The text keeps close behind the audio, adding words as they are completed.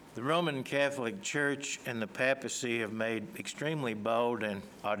The Roman Catholic Church and the papacy have made extremely bold and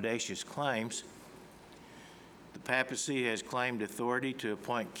audacious claims. The papacy has claimed authority to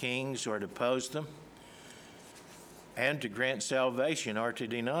appoint kings or depose them, and to grant salvation or to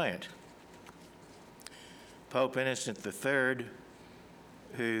deny it. Pope Innocent III,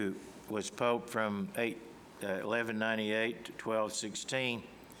 who was Pope from 1198 to 1216,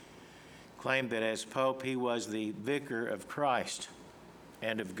 claimed that as Pope he was the vicar of Christ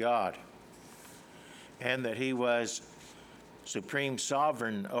and of God, and that he was supreme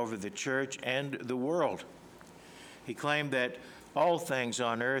sovereign over the church and the world. He claimed that all things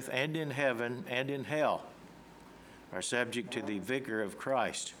on earth and in heaven and in hell are subject to the vicar of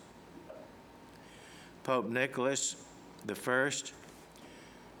Christ. Pope Nicholas I,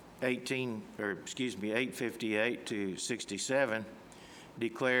 858 to 67,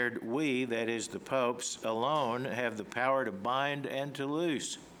 declared, "We, that is the popes, alone have the power to bind and to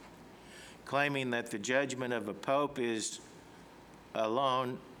loose," claiming that the judgment of a pope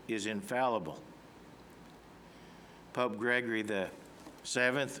alone is infallible. Pope Gregory the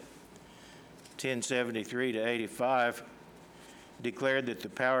Seventh, 1073 to 85, declared that the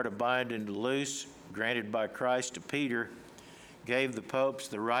power to bind and to loose, granted by Christ to Peter, gave the popes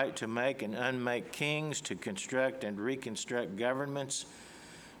the right to make and unmake kings, to construct and reconstruct governments,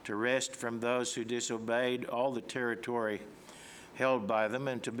 to wrest from those who disobeyed all the territory held by them,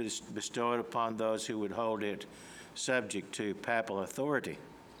 and to bestow it upon those who would hold it subject to papal authority.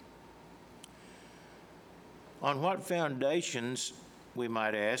 On what foundations, we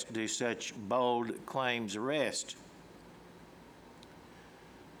might ask, do such bold claims rest?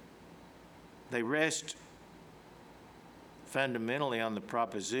 They rest fundamentally on the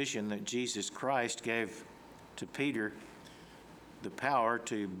proposition that Jesus Christ gave to Peter the power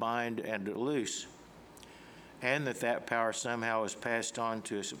to bind and to loose, and that power somehow was passed on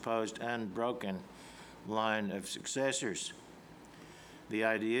to a supposed unbroken line of successors. The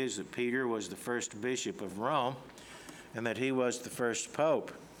idea is that Peter was the first bishop of Rome, and that he was the first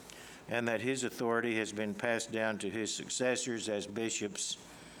pope, and that his authority has been passed down to his successors as bishops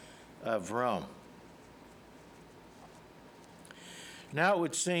of Rome. Now, it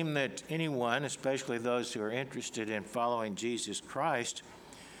would seem that anyone, especially those who are interested in following Jesus Christ,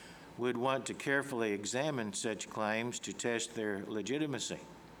 would want to carefully examine such claims to test their legitimacy.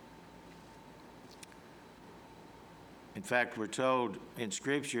 In fact, we're told in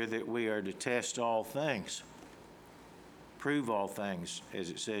Scripture that we are to test all things, prove all things, as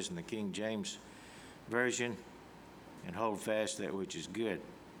it says in the King James Version, and hold fast that which is good.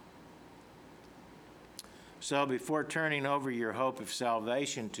 So before turning over your hope of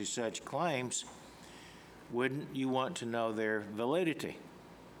salvation to such claims, wouldn't you want to know their validity?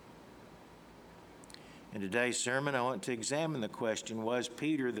 In today's sermon, I want to examine the question, was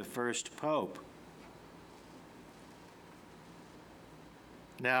Peter the first pope?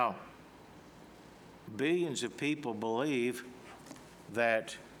 Now, billions of people believe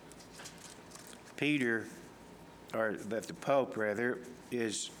that the Pope,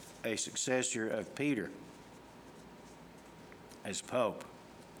 is a successor of Peter as Pope.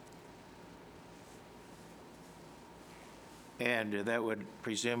 And that would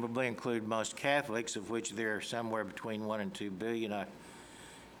presumably include most Catholics, of which there are somewhere between 1 and 2 billion. I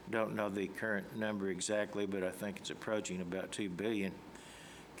don't know the current number exactly, but I think it's approaching about 2 billion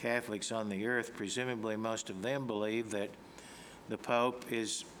Catholics on the earth. Presumably most of them believe that the Pope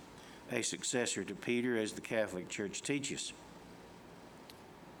is a successor to Peter, as the Catholic Church teaches.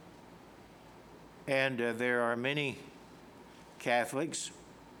 And there are many Catholics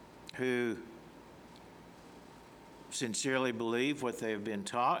who sincerely believe what they have been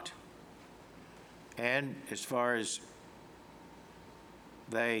taught, and as far as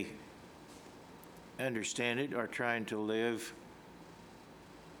they understand it, are trying to live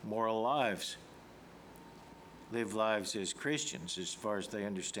moral lives, live lives as Christians, as far as they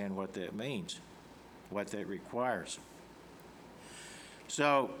understand what that means, what that requires.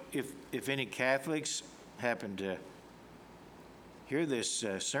 So if any Catholics happen to hear this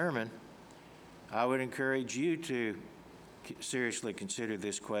sermon, I would encourage you to seriously consider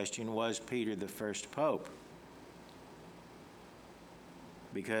this question: was Peter the first pope?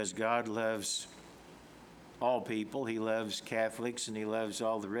 Because God loves all people. He loves Catholics, and he loves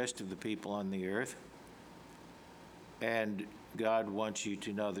all the rest of the people on the earth. And God wants you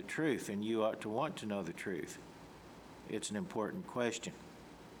to know the truth, and you ought to want to know the truth. It's an important question.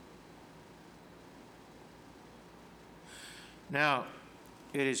 Now,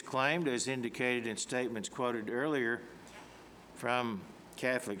 it is claimed, as indicated in statements quoted earlier from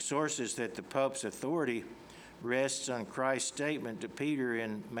Catholic sources, that the Pope's authority rests on Christ's statement to Peter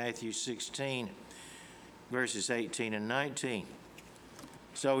in Matthew 16, verses 18 and 19.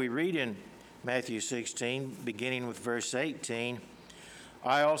 So we read in Matthew 16, beginning with verse 18,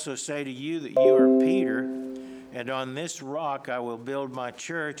 I also say to you that you are Peter, and on this rock I will build my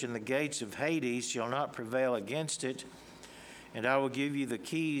church, and the gates of Hades shall not prevail against it, and I will give you the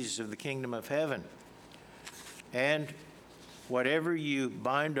keys of the kingdom of heaven. And whatever you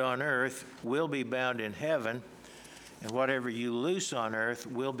bind on earth will be bound in heaven, and whatever you loose on earth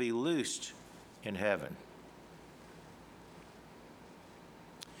will be loosed in heaven.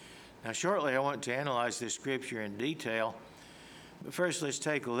 Now, shortly I want to analyze this scripture in detail, but first let's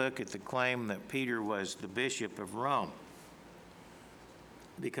take a look at the claim that Peter was the Bishop of Rome,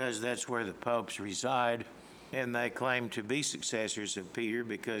 because that's where the popes reside, and they claim to be successors of Peter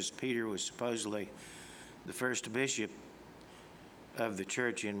because Peter was supposedly the first bishop of the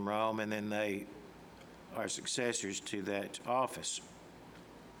church in Rome, and then they are successors to that office.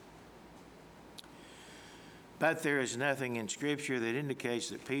 But there is nothing in Scripture that indicates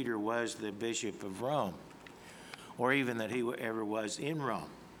that Peter was the Bishop of Rome, or even that he ever was in Rome.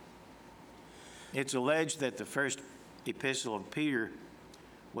 It's alleged that the first epistle of Peter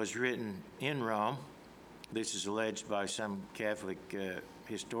was written in Rome. This is alleged by some Catholic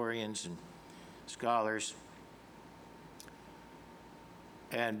historians and scholars.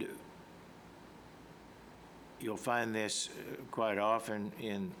 And you'll find this quite often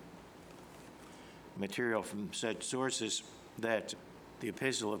in material from such sources, that the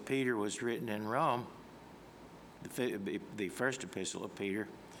epistle of Peter was written in Rome. The first epistle of Peter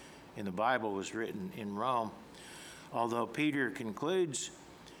in the Bible was written in Rome, although Peter concludes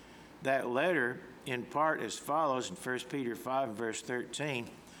that letter in part as follows in 1 Peter 5, verse 13.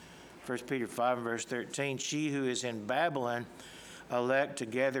 1 Peter 5, verse 13, she who is in Babylon, elect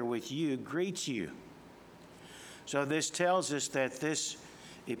together with you, greets you. So this tells us that this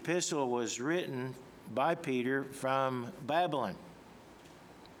epistle was written by Peter from Babylon.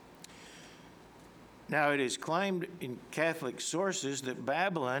 Now, it is claimed in Catholic sources that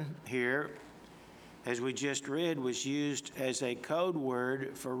Babylon here, as we just read, was used as a code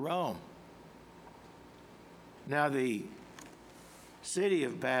word for Rome. Now, the city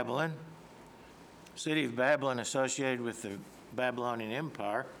of Babylon associated with the Babylonian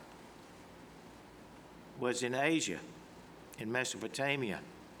Empire, was in Asia, in Mesopotamia,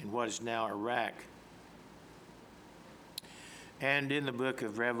 in what is now Iraq. And in the book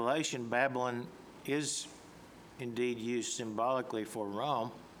of Revelation, Babylon is indeed used symbolically for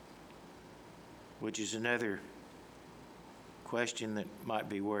Rome, which is another question that might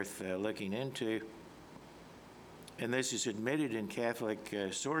be worth looking into. And this is admitted in Catholic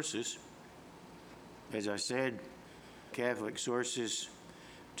sources. As I said, Catholic sources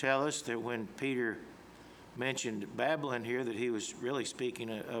tell us that when Peter mentioned Babylon here, that he was really speaking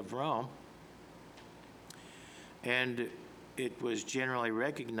of Rome. And it was generally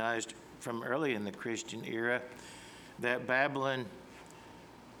recognized from early in the Christian era that Babylon,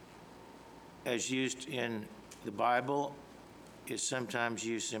 as used in the Bible, is sometimes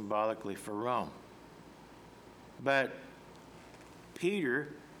used symbolically for Rome. But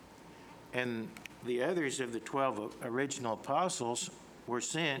Peter and the others of the 12 original apostles were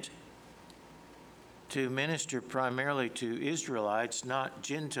sent to minister primarily to Israelites, not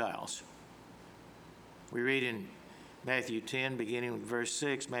Gentiles. We read in Matthew 10, beginning with verse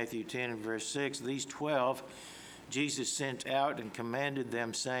 6, Matthew 10 and verse 6, these 12 Jesus sent out and commanded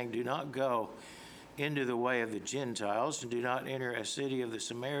them, saying, do not go into the way of the Gentiles, and do not enter a city of the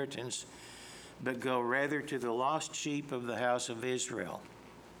Samaritans, but go rather to the lost sheep of the house of Israel.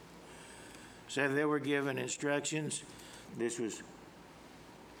 So they were given instructions. This was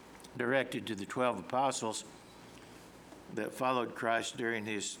directed to the 12 apostles that followed Christ during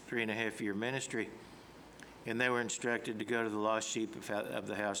his 3.5-year ministry. And they were instructed to go to the lost sheep of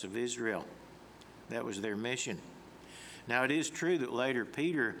the house of Israel. That was their mission. Now, it is true that later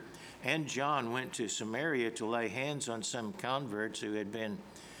Peter and John went to Samaria to lay hands on some converts who had been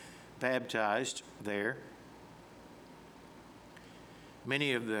baptized there.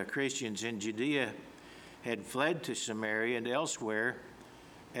 Many of the Christians in Judea had fled to Samaria and elsewhere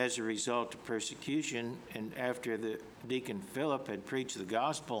as a result of persecution, and after the deacon Philip had preached the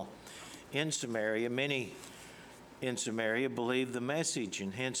gospel in Samaria, many in Samaria believed the message,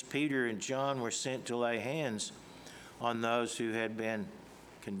 and hence Peter and John were sent to lay hands on those who had been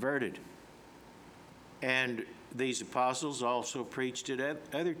converted. And these apostles also preached at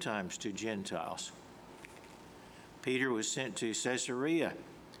other times to Gentiles. Peter was sent to Caesarea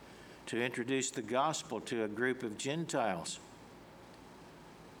to introduce the gospel to a group of Gentiles.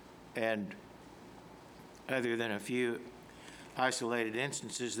 And Other than a few isolated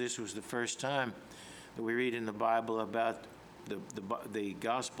instances, this was the first time that we read in the Bible about the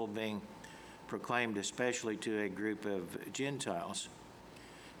gospel being proclaimed especially to a group of Gentiles.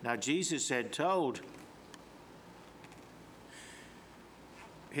 Now, Jesus had told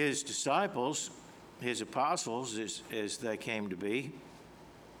his disciples, his apostles, as they came to be,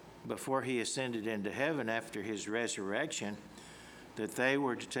 before he ascended into heaven after his resurrection, that they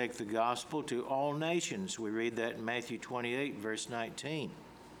were to take the gospel to all nations. We read that in Matthew 28, verse 19.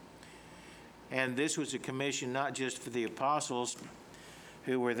 And this was a commission not just for the apostles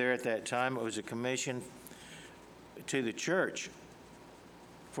who were there at that time, it was a commission to the church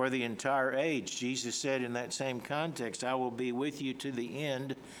for the entire age. Jesus said in that same context, I will be with you to the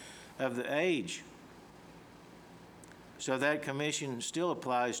end of the age. So that commission still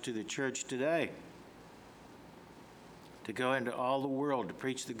applies to the church today, to go into all the world, to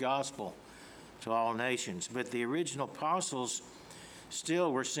preach the gospel to all nations. But the original apostles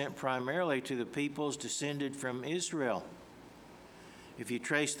still were sent primarily to the peoples descended from Israel. If you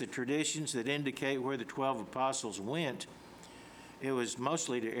trace the traditions that indicate where the 12 apostles went, it was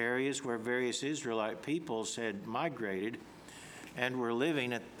mostly to areas where various Israelite peoples had migrated and were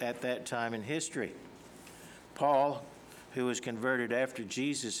living at that time in history. Paul, who was converted after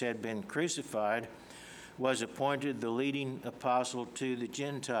Jesus had been crucified, was appointed the leading apostle to the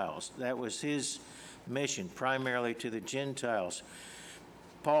Gentiles. That was his mission, primarily to the Gentiles.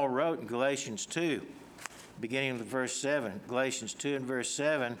 Paul wrote in Galatians 2, beginning with verse 7, Galatians 2 and verse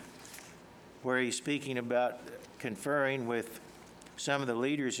 7, where he's speaking about conferring with some of the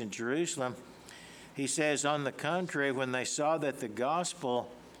leaders in Jerusalem. He says, on the contrary, when they saw that the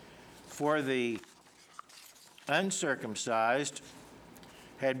gospel for the uncircumcised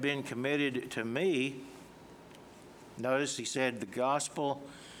had been committed to me, notice he said the gospel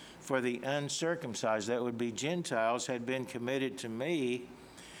for the uncircumcised, that would be Gentiles, had been committed to me,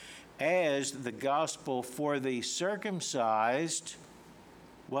 as the gospel for the circumcised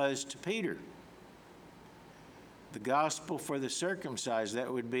was to Peter. The gospel for the circumcised,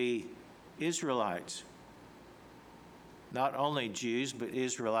 that would be Israelites. Not only Jews, but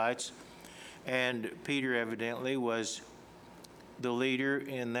Israelites. And Peter evidently was the leader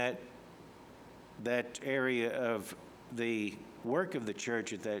in that area of the work of the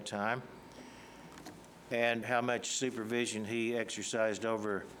church at that time, and how much supervision he exercised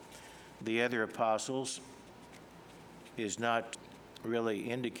over the other apostles is not really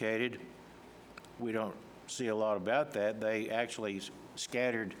indicated. We don't see a lot about that. They actually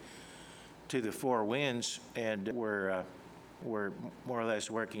scattered to the four winds and were more or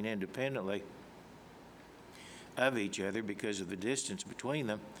less working independently of each other because of the distance between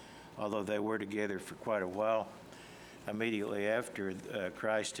them, although they were together for quite a while immediately after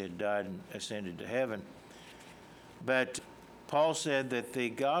Christ had died and ascended to heaven. But Paul said that the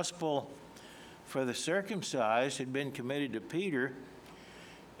gospel for the circumcised had been committed to Peter,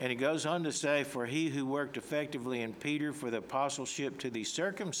 and he goes on to say, for he who worked effectively in Peter for the apostleship to the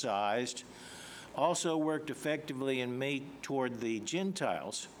circumcised also worked effectively in me toward the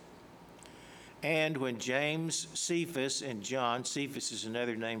Gentiles. And when James, Cephas, and John, Cephas is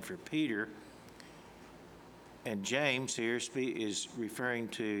another name for Peter, and James here is referring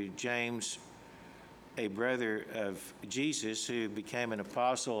to James, a brother of Jesus who became an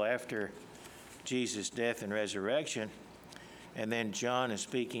apostle after Jesus' death and resurrection. And then John is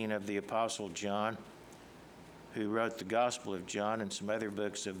speaking of the Apostle John, who wrote the Gospel of John and some other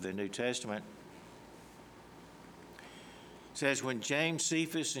books of the New Testament. It says, when James,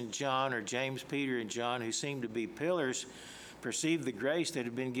 Cephas, and John, or James, Peter, and John, who seemed to be pillars, perceived the grace that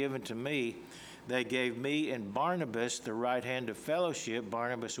had been given to me, they gave me and Barnabas the right hand of fellowship.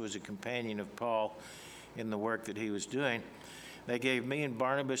 Barnabas was a companion of Paul in the work that he was doing. They gave me and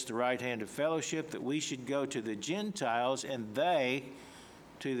Barnabas the right hand of fellowship, that we should go to the Gentiles and they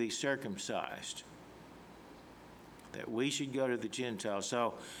to the circumcised. That we should go to the Gentiles.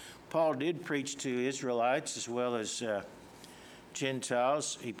 So Paul did preach to Israelites as well as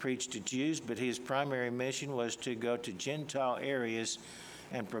Gentiles. He preached to Jews, but his primary mission was to go to Gentile areas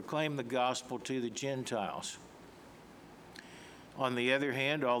and proclaim the gospel to the Gentiles. On the other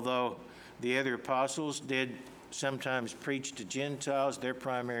hand, although the other apostles did sometimes preach to Gentiles, their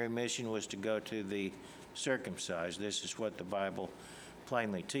primary mission was to go to the circumcised. This is what the Bible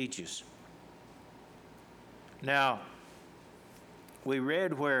plainly teaches. Now, we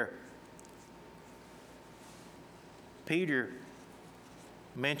read where Peter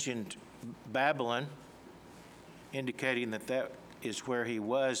mentioned Babylon, indicating that is where he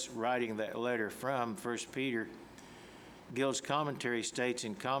was writing that letter from, 1 Peter. Gill's commentary states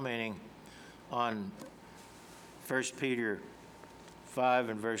in commenting on 1 Peter 5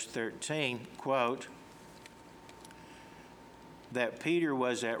 and verse 13, quote, that Peter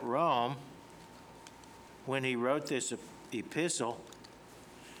was at Rome when he wrote this epistle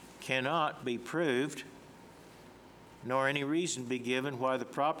cannot be proved, nor any reason be given why the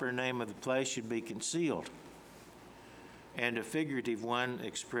proper name of the place should be concealed, and a figurative one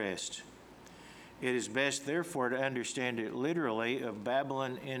expressed. It is best, therefore, to understand it literally of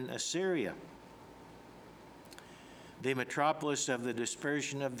Babylon in Assyria, the metropolis of the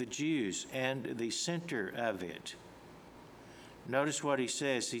dispersion of the Jews and the center of it. Notice what he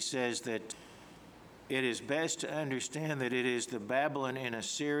says. He says that it is best to understand that it is the Babylon in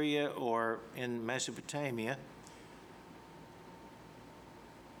Assyria or in Mesopotamia,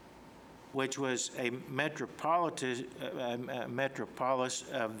 which was a metropolis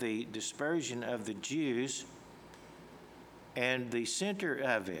of the dispersion of the Jews and the center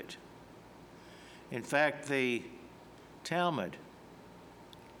of it. In fact, the Talmud,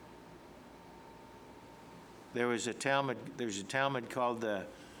 there's a Talmud called the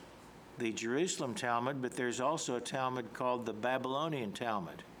Jerusalem Talmud, but there's also a Talmud called the Babylonian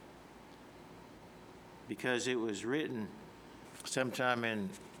Talmud, because it was written sometime in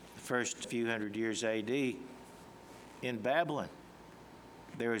the first few hundred years AD in Babylon.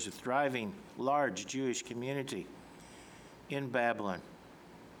 There was a thriving, large Jewish community in Babylon.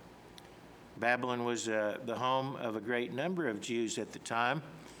 Babylon was the home of a great number of Jews at the time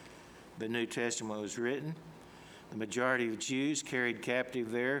the New Testament was written. The majority of Jews carried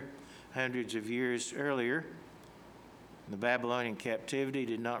captive there hundreds of years earlier. The Babylonian captivity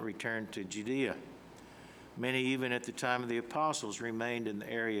did not return to Judea. Many, even at the time of the apostles, remained in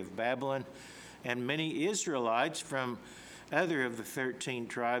the area of Babylon, and many Israelites from other of the 13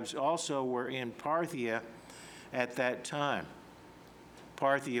 tribes also were in Parthia at that time.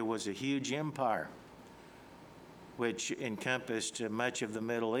 Parthia was a huge empire which encompassed much of the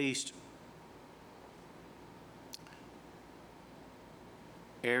Middle East,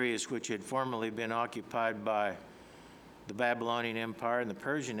 areas which had formerly been occupied by the Babylonian Empire and the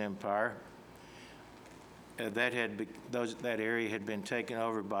Persian Empire. That area had been taken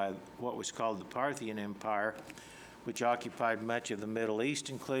over by what was called the Parthian Empire, which occupied much of the Middle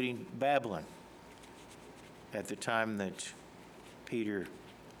East, including Babylon, at the time that Peter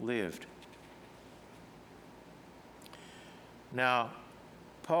lived. Now,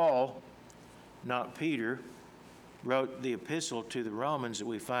 Paul, not Peter, wrote the epistle to the Romans that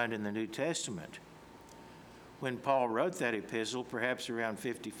we find in the New Testament. When Paul wrote that epistle, perhaps around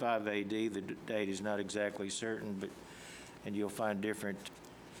 55 AD, the date is not exactly certain, and you'll find different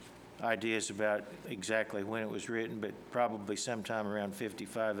ideas about exactly when it was written, but probably sometime around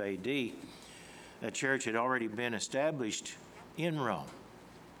 55 AD, a church had already been established in Rome.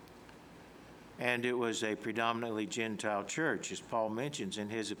 And it was a predominantly Gentile church, as Paul mentions in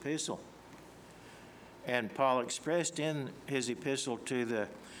his epistle. And Paul expressed in his epistle to the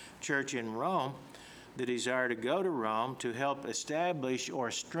church in Rome the desire to go to Rome to help establish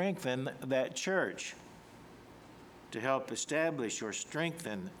or strengthen that church. To help establish or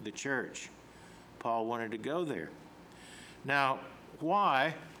strengthen the church. Paul wanted to go there. Now,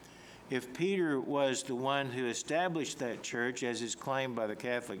 why, if Peter was the one who established that church, as is claimed by the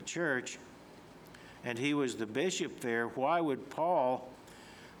Catholic Church, and he was the bishop there, why would Paul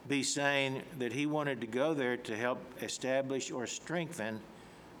be saying that he wanted to go there to help establish or strengthen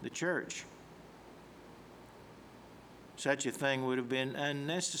the church? Such a thing would have been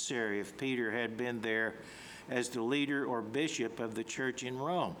unnecessary if Peter had been there as the leader or bishop of the church in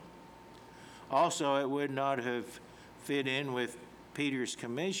Rome. Also, it would not have fit in with Peter's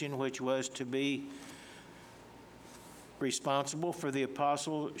commission, which was to be responsible for the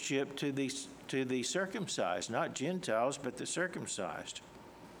apostleship to the circumcised, not Gentiles, but the circumcised.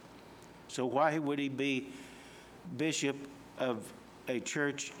 So why would he be bishop of a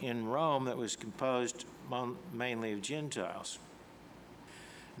church in Rome that was composed mainly of Gentiles?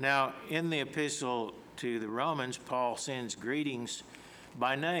 Now, in the epistle to the Romans, Paul sends greetings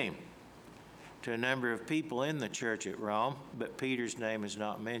by name to a number of people in the church at Rome, but Peter's name is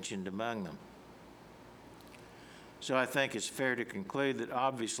not mentioned among them. So I think it's fair to conclude that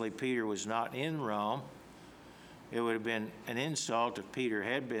obviously Peter was not in Rome. It would have been an insult if Peter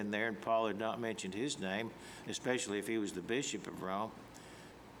had been there and Paul had not mentioned his name, especially if he was the bishop of Rome.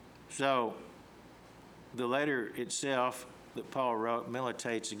 So the letter itself that Paul wrote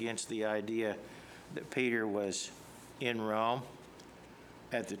militates against the idea that Peter was in Rome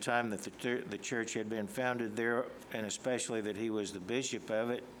at the time that the church had been founded there, and especially that he was the bishop of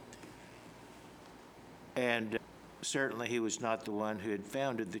it. And certainly he was not the one who had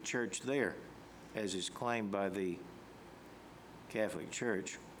founded the church there. as is claimed by the Catholic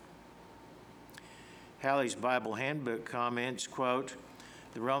Church. Halley's Bible Handbook comments, quote,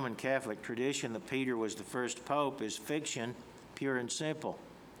 "The Roman Catholic tradition that Peter was the first pope is fiction, pure and simple.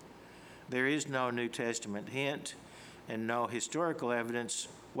 There is no New Testament hint and no historical evidence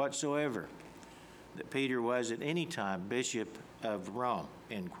whatsoever that Peter was at any time Bishop of Rome,"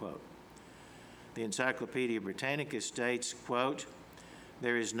 end quote. The Encyclopedia Britannica states, quote,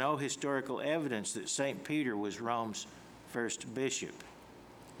 "There is no historical evidence that St. Peter was Rome's first bishop,"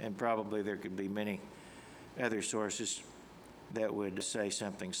 and probably there could be many other sources that would say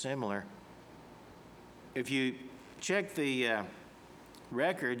something similar. If you check the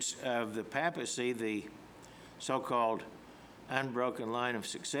records of the papacy, the so-called unbroken line of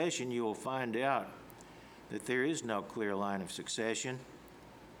succession, you will find out that there is no clear line of succession.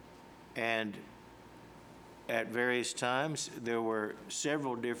 And at various times, there were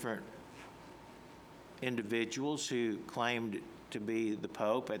several different individuals who claimed to be the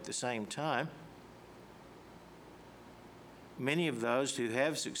Pope at the same time. Many of those who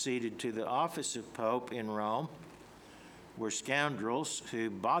have succeeded to the office of Pope in Rome were scoundrels who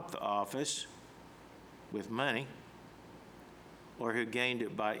bought the office with money or who gained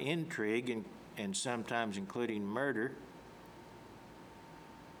it by intrigue and sometimes including murder,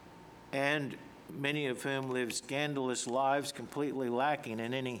 and many of whom lived scandalous lives completely lacking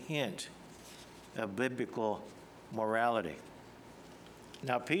in any hint of biblical morality.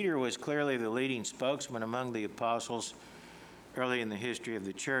 Now, Peter was clearly the leading spokesman among the apostles early in the history of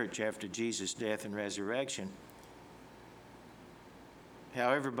the church after Jesus' death and resurrection.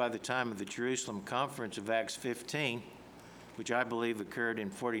 However, by the time of the Jerusalem Conference of Acts 15, which I believe occurred in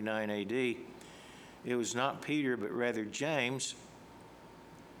 49 AD, it was not Peter, but rather James,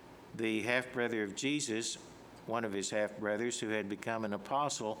 the half-brother of Jesus, one of his half-brothers, who had become an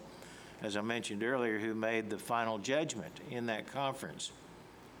apostle, as I mentioned earlier, who made the final judgment in that conference.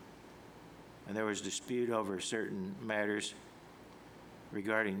 And there was dispute over certain matters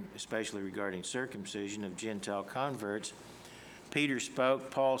especially regarding circumcision of Gentile converts. Peter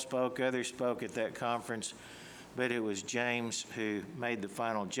spoke, Paul spoke, others spoke at that conference, but it was James who made the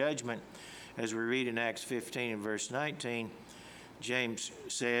final judgment. As we read in Acts 15 and verse 19, James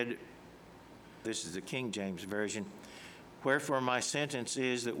said, this is the King James Version, "Wherefore my sentence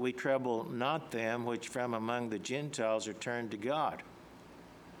is that we trouble not them which from among the Gentiles are turned to God."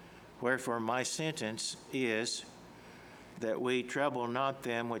 Wherefore my sentence is that we trouble not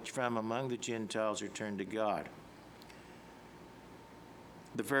them which from among the Gentiles are turned to God.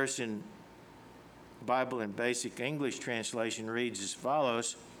 The verse in Bible in Basic English translation reads as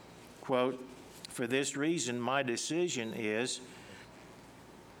follows, quote, "For this reason my decision is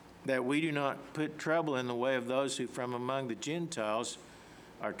that we do not put trouble in the way of those who from among the Gentiles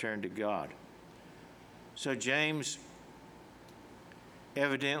are turned to God." So James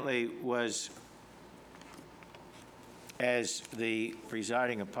evidently was, as the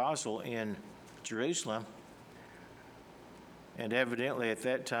presiding apostle in Jerusalem, and evidently at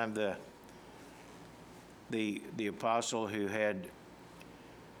that time the apostle who had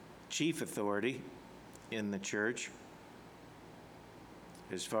chief authority in the church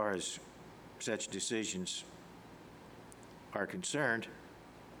as far as such decisions are concerned,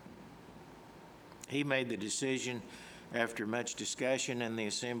 he made the decision after much discussion, and the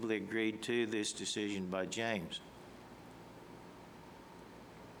assembly agreed to this decision by James.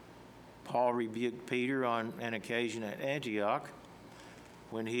 Paul rebuked Peter on an occasion at Antioch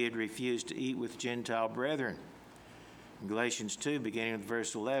when he had refused to eat with Gentile brethren. In Galatians 2, beginning with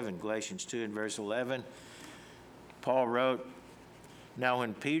verse 11, Galatians 2 and verse 11, Paul wrote, "Now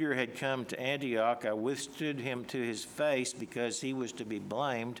when Peter had come to Antioch, I withstood him to his face because he was to be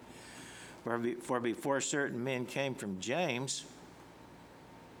blamed. For before certain men came from James,"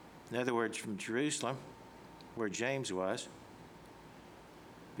 in other words, from Jerusalem, where James was,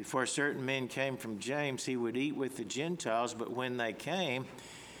 "before certain men came from James, he would eat with the Gentiles, but when they came,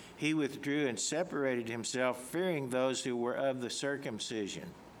 he withdrew and separated himself, fearing those who were of the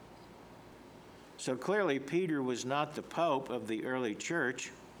circumcision." So clearly, Peter was not the pope of the early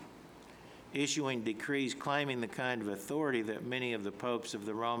church, issuing decrees claiming the kind of authority that many of the popes of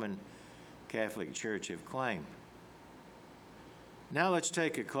the Roman Catholic Church have claimed. Now let's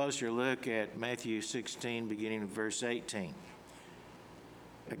take a closer look at Matthew 16, beginning with verse 18.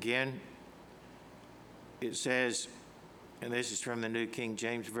 Again, it says, and this is from the New King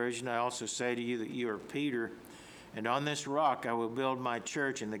James Version, "I also say to you that you are Peter, and on this rock I will build my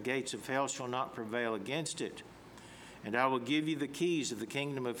church, and the gates of hell shall not prevail against it. And I will give you the keys of the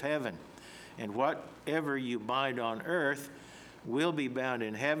kingdom of heaven. And whatever you bind on earth will be bound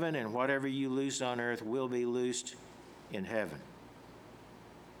in heaven, and whatever you loose on earth will be loosed in heaven.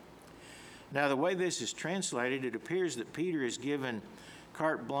 Now, the way this is translated, it appears that Peter is given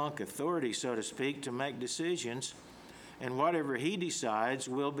carte blanche authority, so to speak, to make decisions, and whatever he decides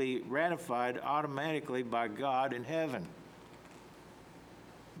will be ratified automatically by God in heaven.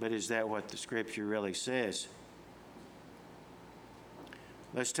 But is that what the Scripture really says?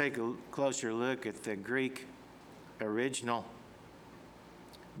 Let's take a closer look at the Greek original.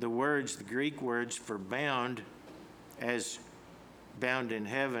 The Greek words for bound, as bound in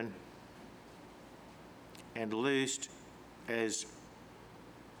heaven, and loosed, as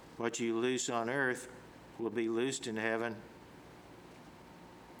what you loose on earth will be loosed in heaven.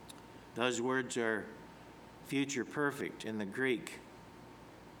 Those words are future perfect in the Greek.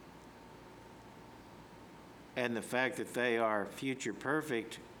 And the fact that they are future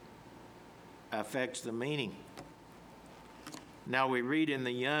perfect affects the meaning. Now we read in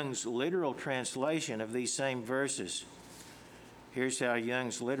the Young's literal translation of these same verses. Here's how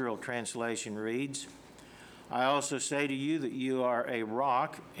Young's literal translation reads: I also say to you that you are a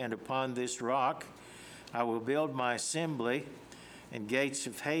rock, and upon this rock I will build my assembly, and gates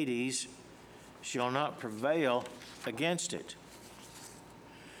of Hades shall not prevail against it.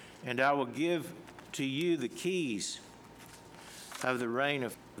 And I will give to you the keys of the reign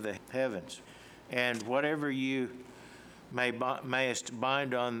of the heavens, and whatever you mayest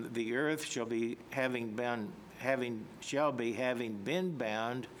bind on the earth shall be having been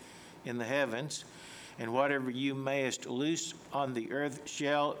bound in the heavens, and whatever you mayest loose on the earth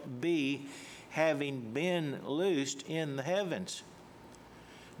shall be having been loosed in the heavens.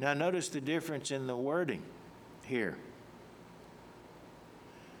 Now notice the difference in the wording here.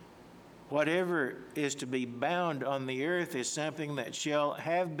 Whatever is to be bound on the earth is something that shall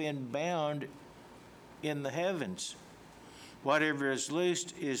have been bound in the heavens. Whatever is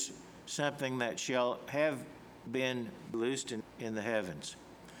loosed is something that shall have been loosed in the heavens.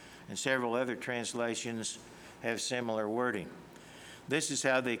 And several other translations have similar wording. This is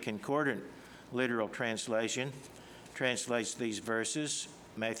how the Concordant literal translation translates these verses,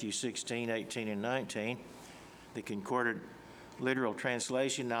 Matthew 16, 18, and 19. The Concordant literal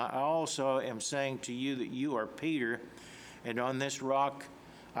translation: Now I also am saying to you that you are Peter, and on this rock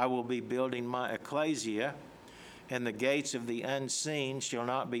I will be building my ecclesia, and the gates of the unseen shall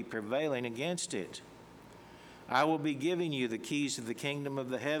not be prevailing against it. I will be giving you the keys of the kingdom of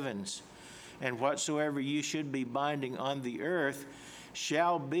the heavens, and whatsoever you should be binding on the earth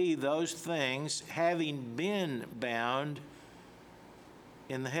shall be those things having been bound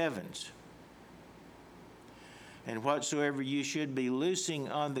in the heavens. And whatsoever you should be loosing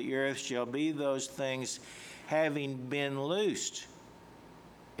on the earth shall be those things having been loosed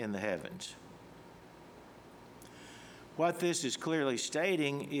in the heavens. What this is clearly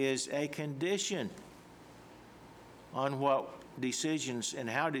stating is a condition on what decisions and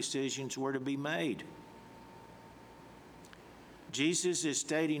how decisions were to be made. Jesus is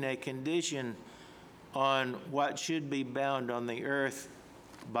stating a condition on what should be bound on the earth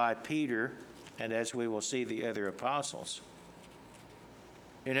by Peter, and as we will see, the other apostles.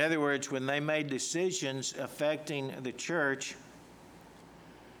 In other words, when they made decisions affecting the church,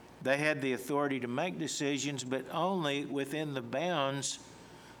 they had the authority to make decisions, but only within the bounds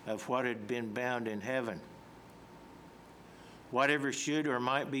of what had been bound in heaven. Whatever should or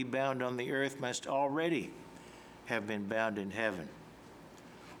might be bound on the earth must already have been bound in heaven.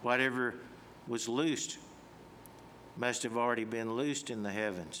 Whatever was loosed must have already been loosed in the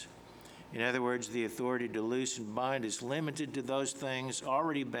heavens. In other words, the authority to loose and bind is limited to those things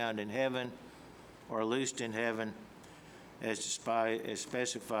already bound in heaven or loosed in heaven, as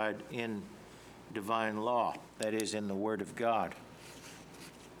specified in divine law, that is, in the Word of God.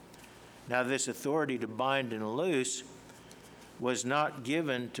 Now, this authority to bind and loose was not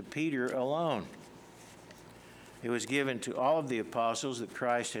given to Peter alone. It was given to all of the apostles that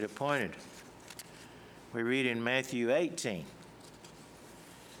Christ had appointed. We read in Matthew 18.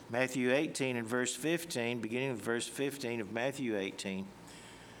 Matthew 18 and verse 15, beginning with verse 15 of Matthew 18,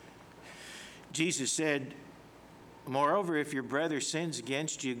 Jesus said, Moreover, if your brother sins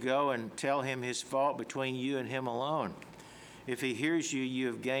against you, go and tell him his fault between you and him alone. If he hears you, you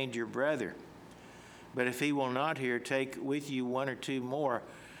have gained your brother. But if he will not hear, take with you one or two more,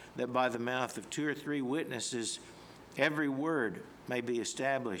 that by the mouth of 2 or 3 witnesses every word may be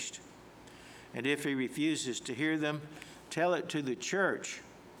established. And if he refuses to hear them, tell it to the church.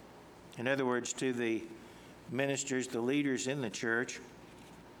 In other words, to the ministers, the leaders in the church.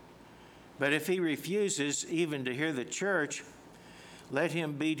 But if he refuses even to hear the church, let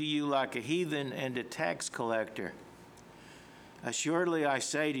him be to you like a heathen and a tax collector. Assuredly I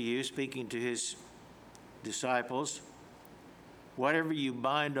say to you, speaking to his disciples, whatever you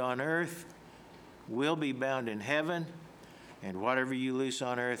bind on earth will be bound in heaven, and whatever you loose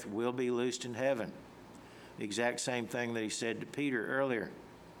on earth will be loosed in heaven. The exact same thing that he said to Peter earlier.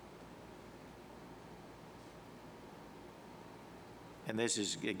 And this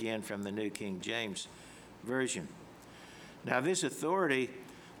is again from the New King James Version. Now, this authority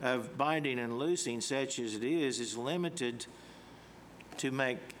of binding and loosing, such as it is limited to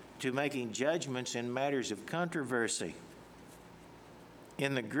making judgments in matters of controversy.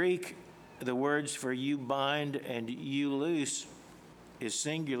 In the Greek, the words for you bind and you loose is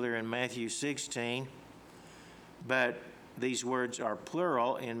singular in Matthew 16, but these words are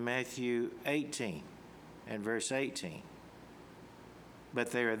plural in Matthew 18 and verse 18.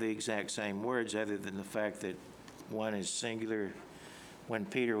 But they are the exact same words, other than the fact that one is singular when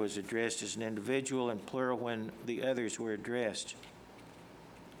Peter was addressed as an individual and plural when the others were addressed.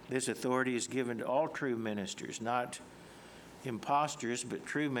 This authority is given to all true ministers, not impostors, but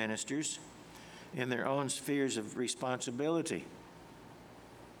true ministers in their own spheres of responsibility.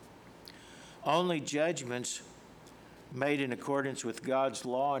 Only judgments made in accordance with God's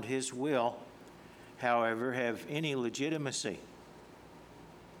law and his will, however, have any legitimacy.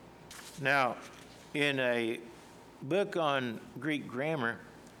 Now, in a book on Greek grammar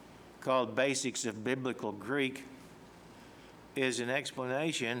called Basics of Biblical Greek is an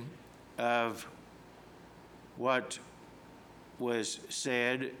explanation of what was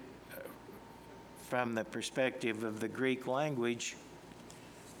said from the perspective of the Greek language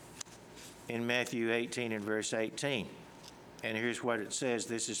in Matthew 18 and verse 18. And here's what it says.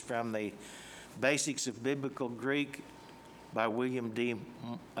 This is from the Basics of Biblical Greek by William D.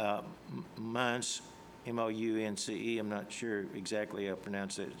 Mounce, M-O-U-N-C-E. I'm not sure exactly how to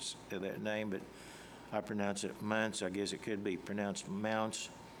pronounce that name, but I pronounce it Mounce. I guess it could be pronounced Mounce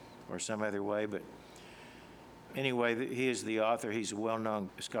or some other way. But anyway, he is the author. He's a well-known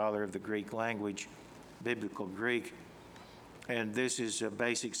scholar of the Greek language, Biblical Greek. And this is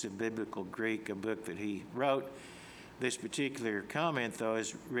Basics of Biblical Greek, a book that he wrote. This particular comment, though,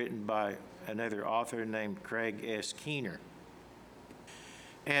 is written by another author named Craig S. Keener.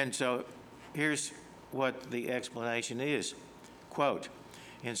 And so here's what the explanation is. Quote,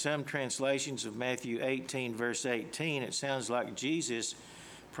 in some translations of Matthew 18, verse 18, it sounds like Jesus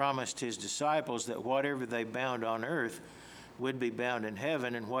promised his disciples that whatever they bound on earth would be bound in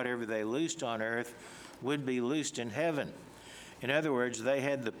heaven, and whatever they loosed on earth would be loosed in heaven. In other words, they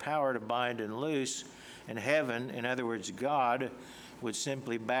had the power to bind and loose, and heaven, in other words, God, would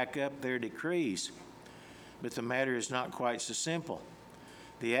simply back up their decrees. But the matter is not quite so simple.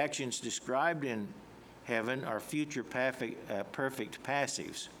 The actions described in heaven are future perfect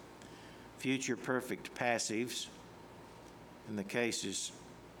passives. Future perfect passives. And the case is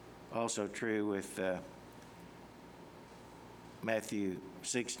also true with Matthew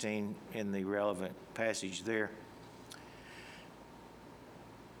 16 in the relevant passage there,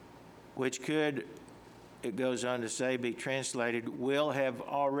 which could, it goes on to say, be translated, will have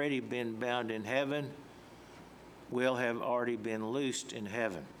already been bound in heaven, will have already been loosed in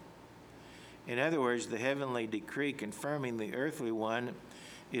heaven. In other words, the heavenly decree confirming the earthly one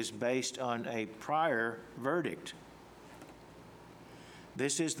is based on a prior verdict.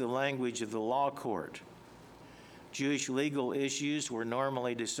 This is the language of the law court. Jewish legal issues were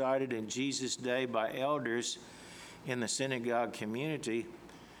normally decided in Jesus' day by elders in the synagogue community,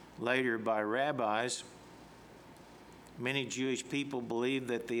 later by rabbis. Many Jewish people believed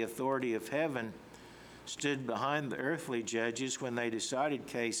that the authority of heaven stood behind the earthly judges when they decided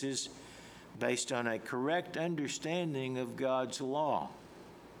cases based on a correct understanding of God's law.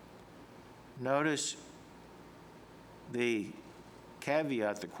 Notice the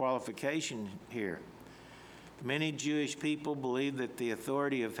caveat, the qualification here. Many Jewish people believed that the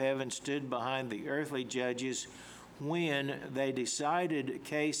authority of heaven stood behind the earthly judges when they decided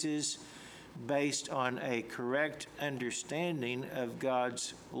cases based on a correct understanding of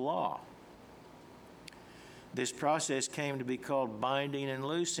God's law. This process came to be called binding and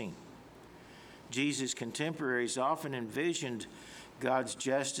loosing. Jesus' contemporaries often envisioned God's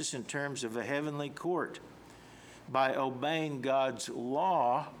justice in terms of a heavenly court. By obeying God's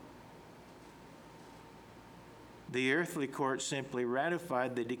law, the earthly court simply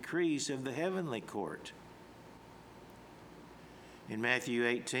ratified the decrees of the heavenly court. In Matthew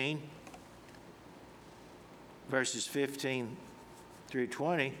 18, verses 15 through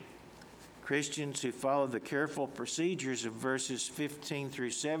 20, Christians who follow the careful procedures of verses 15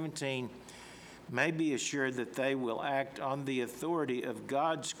 through 17 may be assured that they will act on the authority of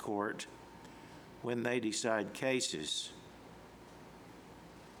God's court when they decide cases.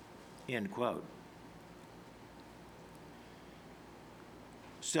 end quote.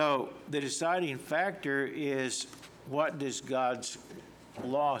 So the deciding factor is, what does God's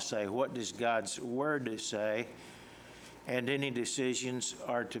law say? What does God's word say? And any decisions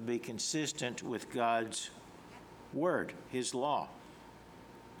are to be consistent with God's word, his law.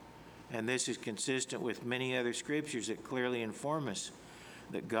 And this is consistent with many other scriptures that clearly inform us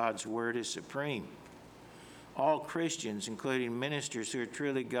that God's word is supreme. All Christians, including ministers who are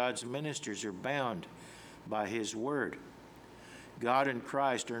truly God's ministers, are bound by his word. God and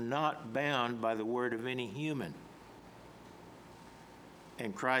Christ are not bound by the word of any human.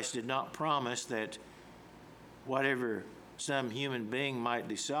 And Christ did not promise that whatever some human being might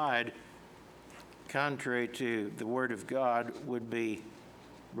decide, contrary to the word of God, would be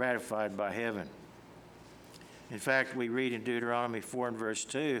ratified by heaven. In fact, we read in Deuteronomy 4 and verse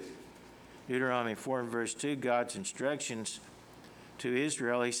 2, God's instructions to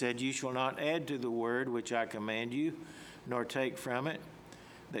Israel. He said, "You shall not add to the word which I command you, nor take from it,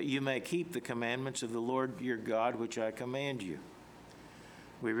 that you may keep the commandments of the Lord your God, which I command you."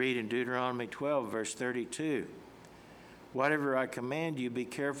 We read in Deuteronomy 12, verse 32, "Whatever I command you, be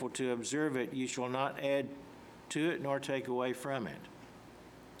careful to observe it. You shall not add to it, nor take away from it."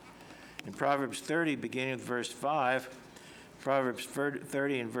 In Proverbs 30, beginning with verse 5, Proverbs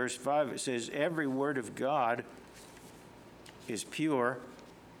 30 and verse 5, it says, "Every word of God is pure.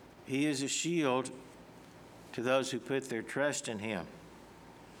 He is a shield to those who put their trust in him.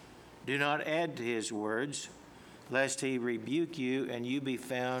 Do not add to his words, lest he rebuke you and you be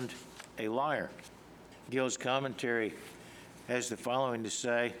found a liar." Gill's commentary has the following to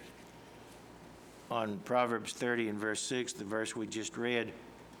say on Proverbs 30 and verse 6, the verse we just read,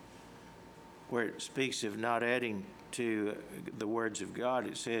 where it speaks of not adding to the words of God.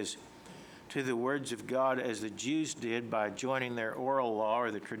 It says, "To the words of God, as the Jews did by joining their oral law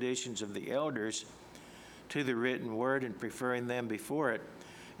or the traditions of the elders to the written word and preferring them before it,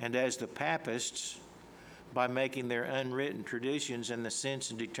 and as the papists, by making their unwritten traditions and the sense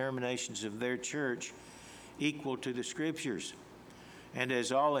and determinations of their church equal to the scriptures, and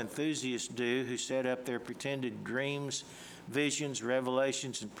as all enthusiasts do who set up their pretended dreams, visions,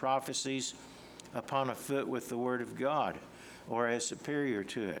 revelations, and prophecies upon a foot with the word of God, or as superior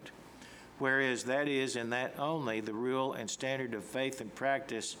to it, whereas that is, and that only, the rule and standard of faith and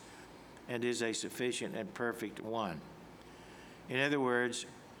practice, and is a sufficient and perfect one." In other words,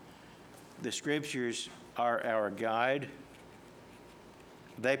 the scriptures are our guide.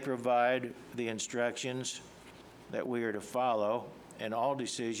 They provide the instructions that we are to follow, and all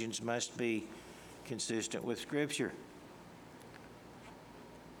decisions must be consistent with Scripture.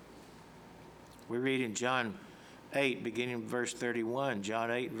 We read in John 8, beginning with verse 31, John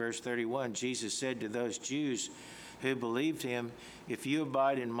 8, verse 31, Jesus said to those Jews who believed him, "If you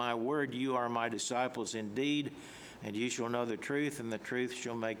abide in my word, you are my disciples indeed, and you shall know the truth, and the truth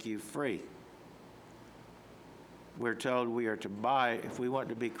shall make you free." We're told we are to abide. If we want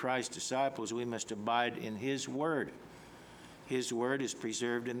to be Christ's disciples, we must abide in his word. His word is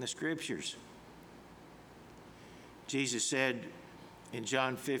preserved in the scriptures. Jesus said in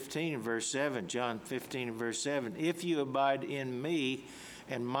John 15 and verse 7, "If you abide in me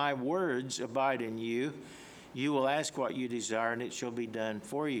and my words abide in you, you will ask what you desire and it shall be done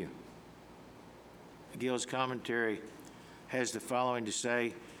for you." Gill's commentary has the following to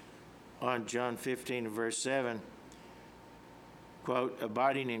say on John 15 and verse 7, quote,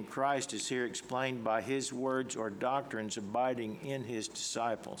 "Abiding in Christ is here explained by his words or doctrines abiding in his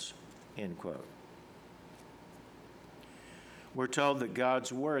disciples," end quote. We're told that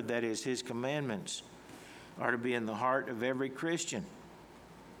God's word, that is, his commandments, are to be in the heart of every Christian,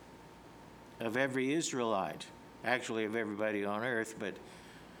 of every Israelite, actually of everybody on earth,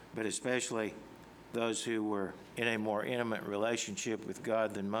 but especially those who were in a more intimate relationship with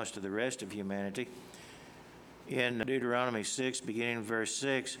God than most of the rest of humanity. In Deuteronomy 6, beginning in verse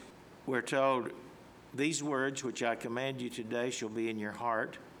 6, we're told, "These words which I command you today shall be in your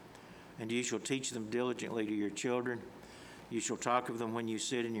heart, and you shall teach them diligently to your children. You shall talk of them when you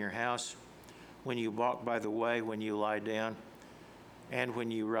sit in your house, when you walk by the way, when you lie down, and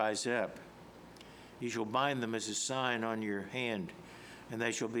when you rise up. You shall bind them as a sign on your hand, and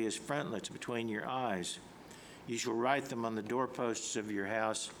they shall be as frontlets between your eyes. You shall write them on the doorposts of your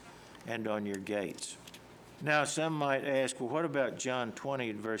house and on your gates." Now, some might ask, well, what about John 20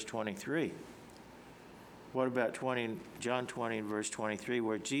 and verse 23? What about John 20 and verse 23,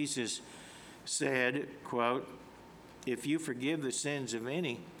 where Jesus said, quote, "If you forgive the sins of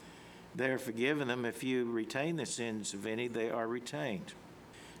any, they are forgiven them. If you retain the sins of any, they are retained."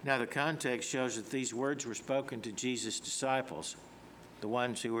 Now, the context shows that these words were spoken to Jesus' disciples. the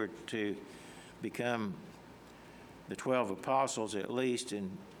ones who were to become the 12 apostles at least,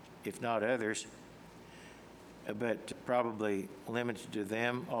 and if not others, but probably limited to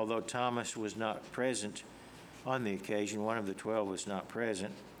them, although Thomas was not present on the occasion. One of the 12 was not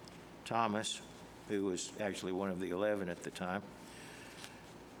present. Thomas, who was actually one of the 11 at the time,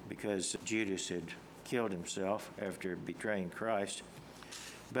 because Judas had killed himself after betraying Christ.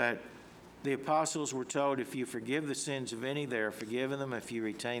 But the apostles were told, if you forgive the sins of any, they are forgiven them. If you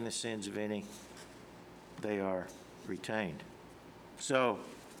retain the sins of any, they are retained. So,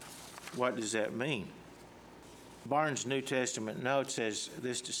 what does that mean? Barnes' New Testament notes has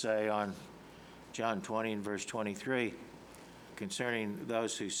this to say on John 20 and verse 23 concerning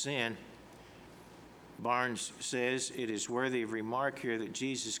those who sin. Barnes says, it is worthy of remark here that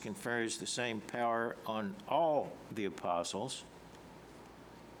Jesus confers the same power on all the apostles.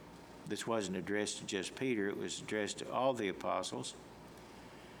 This wasn't addressed to just Peter, it was addressed to all the apostles.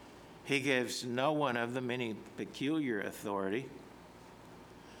 He gives no one of them any peculiar authority.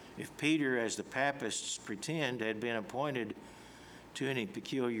 If Peter, as the papists pretend, had been appointed to any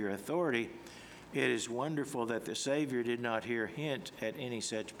peculiar authority, it is wonderful that the Savior did not here hint at any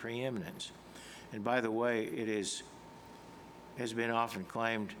such preeminence. And by the way, has been often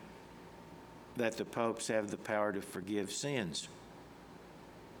claimed that the popes have the power to forgive sins.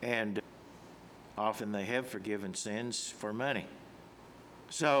 And often they have forgiven sins for money.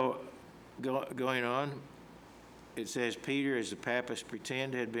 So, going on, it says, Peter, as the papists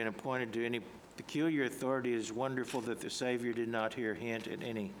pretend, had been appointed to any peculiar authority. It is wonderful that the Savior did not here hint at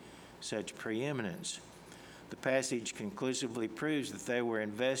any such preeminence. The passage conclusively proves that they were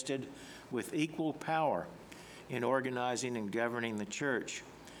invested with equal power in organizing and governing the church.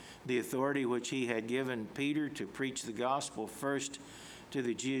 The authority which he had given Peter to preach the gospel first to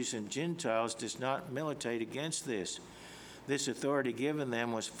the Jews and Gentiles does not militate against this. This authority given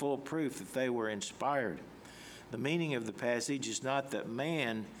them was full proof that they were inspired. The meaning of the passage is not that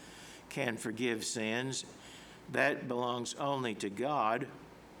man can forgive sins, that belongs only to God,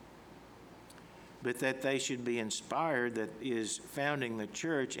 but that they should be inspired, that is founding the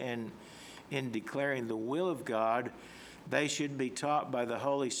church, and in declaring the will of God, they should be taught by the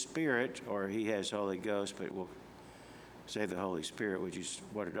Holy Spirit, or he has Holy Ghost, but we'll say the Holy Spirit, which is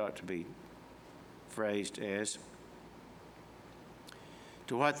what it ought to be phrased as,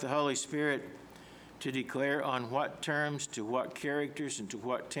 to what the Holy Spirit to declare on what terms, to what characters, and to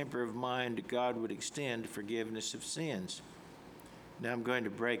what temper of mind God would extend forgiveness of sins. Now I'm going to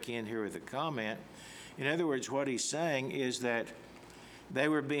break in here with a comment. In other words, what he's saying is that they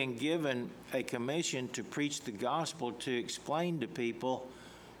were being given a commission to preach the gospel, to explain to people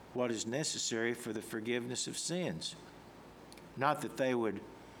what is necessary for the forgiveness of sins. Not that they would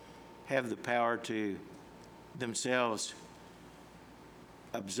have the power to themselves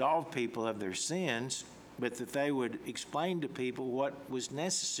absolve people of their sins, but that they would explain to people what was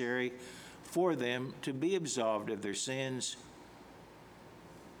necessary for them to be absolved of their sins,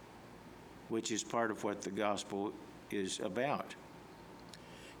 which is part of what the gospel is about.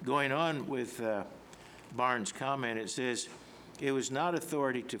 Going on with Barnes' comment, it says, it was not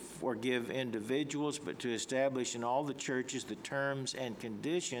authority to forgive individuals, but to establish in all the churches the terms and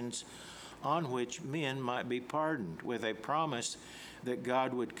conditions on which men might be pardoned, with a promise that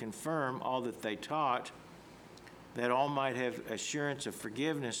God would confirm all that they taught, that all might have assurance of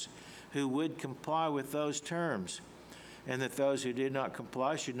forgiveness who would comply with those terms, and that those who did not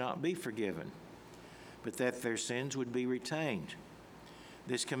comply should not be forgiven, but that their sins would be retained.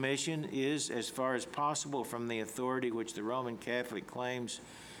 This commission is, as far as possible, from the authority which the Roman Catholic claims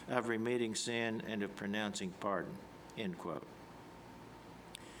of remitting sin and of pronouncing pardon, end quote.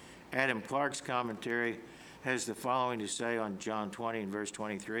 Adam Clark's commentary has the following to say on John 20 and verse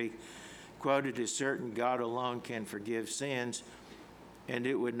 23, quote, it is certain God alone can forgive sins, and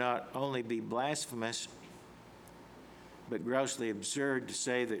it would not only be blasphemous, but grossly absurd to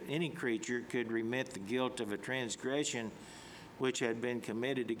say that any creature could remit the guilt of a transgression which had been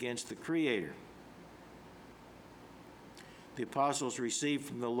committed against the Creator. The apostles received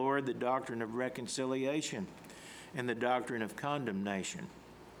from the Lord the doctrine of reconciliation and the doctrine of condemnation.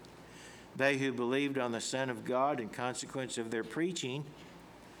 They who believed on the Son of God in consequence of their preaching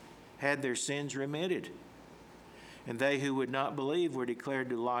had their sins remitted, and they who would not believe were declared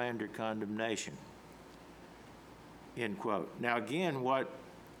to lie under condemnation. End quote. Now again, what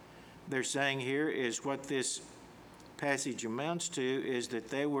they're saying here is what this passage amounts to is that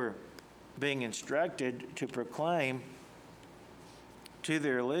they were being instructed to proclaim to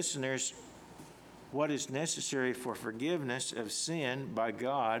their listeners what is necessary for forgiveness of sin by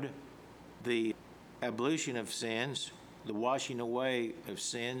God, the ablution of sins, the washing away of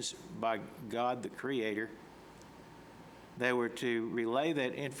sins by God the Creator. They were to relay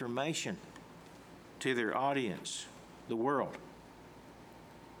that information to their audience, the world.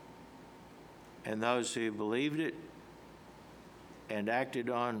 And those who believed it and acted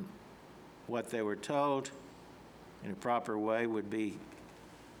on what they were told in a proper way would be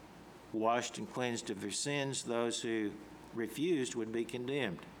washed and cleansed of their sins. Those who refused would be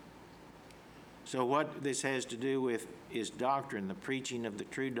condemned. So what this has to do with is doctrine, the preaching of the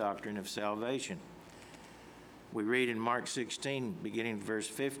true doctrine of salvation. We read in Mark 16, beginning verse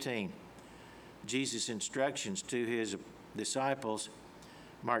 15, Jesus' instructions to his disciples.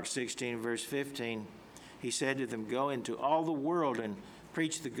 Mark 16, verse 15, he said to them, "Go into all the world and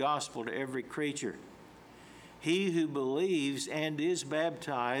preach the gospel to every creature. He who believes and is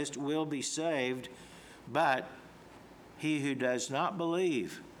baptized will be saved, but he who does not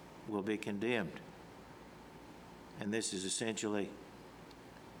believe will be condemned." And this is essentially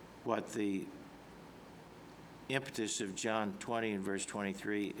what the impetus of John 20 and verse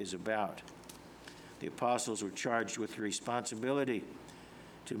 23 is about. The apostles were charged with the responsibility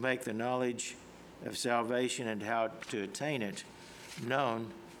to make the knowledge of salvation and how to attain it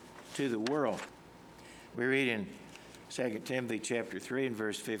known to the world. We read in 2 Timothy chapter 3 and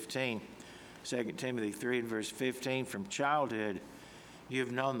verse 15, 2 Timothy 3 and verse 15, "From childhood you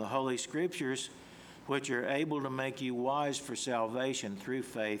have known the Holy Scriptures, which are able to make you wise for salvation through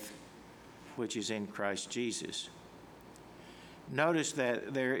faith, which is in Christ Jesus." Notice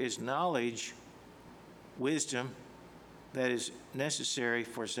that there is knowledge, wisdom, that is necessary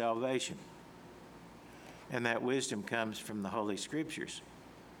for salvation. And that wisdom comes from the Holy Scriptures.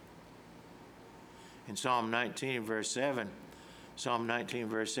 In Psalm 19, verse 7,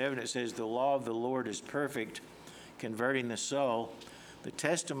 it says, "The law of the Lord is perfect, converting the soul. The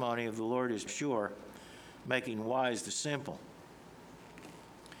testimony of the Lord is sure, making wise the simple."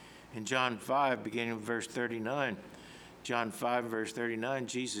 In John 5, beginning with verse 39, John 5, verse 39,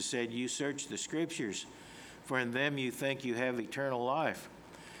 Jesus said, "You search the Scriptures, for in them you think you have eternal life.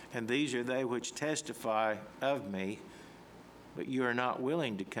 And these are they which testify of me, but you are not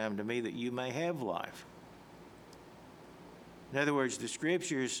willing to come to me that you may have life." In other words, the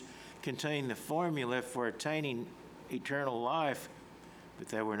Scriptures contain the formula for attaining eternal life, but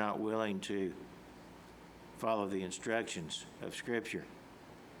they were not willing to follow the instructions of Scripture.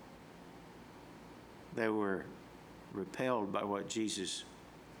 They were repelled by what Jesus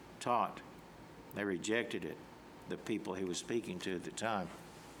taught. They rejected it, the people he was speaking to at the time.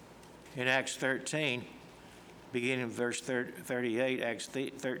 In Acts 13, beginning in verse 38, Acts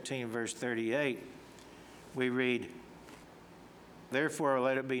 13, verse 38, we read, "Therefore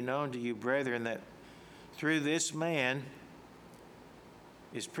let it be known to you, brethren, that through this man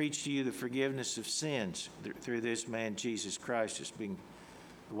is preached to you the forgiveness of sins." Through this man, Jesus Christ, is being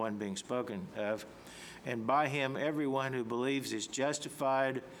the one being spoken of. "And by him everyone who believes is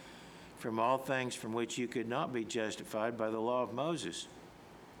justified from all things from which you could not be justified by the law of Moses."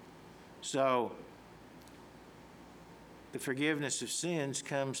 So, the forgiveness of sins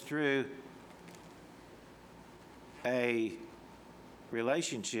comes through a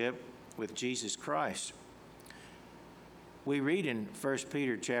relationship with Jesus Christ. We read in 1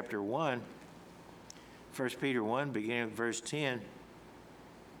 Peter chapter 1, 1 Peter 1, beginning with verse 10,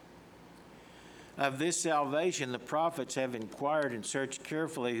 "Of this salvation the prophets have inquired and searched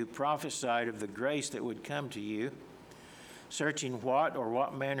carefully, who prophesied of the grace that would come to you, searching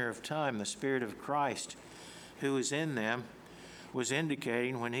what manner of time the Spirit of Christ, who is in them, was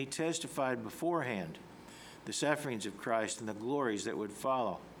indicating when he testified beforehand the sufferings of Christ and the glories that would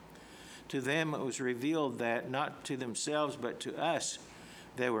follow. To them it was revealed that, not to themselves but to us,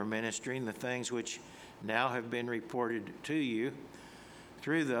 they were ministering the things which now have been reported to you,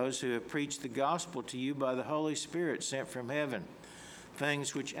 through those who have preached the gospel to you by the Holy Spirit sent from heaven,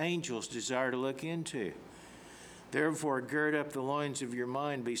 things which angels desire to look into. Therefore, gird up the loins of your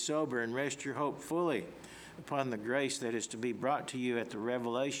mind, be sober, and rest your hope fully upon the grace that is to be brought to you at the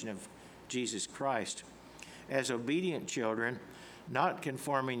revelation of Jesus Christ. As obedient children, not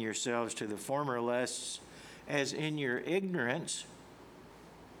conforming yourselves to the former lusts, as in your ignorance,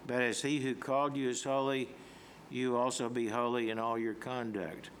 but as he who called you is holy, you also be holy in all your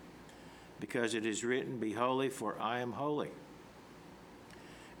conduct. Because it is written, be holy, for I am holy.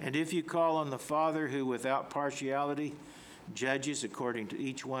 And if you call on the Father, who without partiality judges according to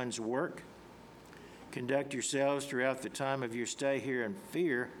each one's work, conduct yourselves throughout the time of your stay here in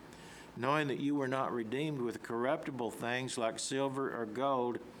fear, knowing that you were not redeemed with corruptible things like silver or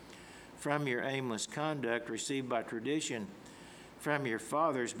gold from your aimless conduct received by tradition from your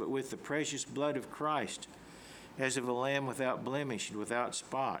fathers, but with the precious blood of Christ, as of a lamb without blemish and without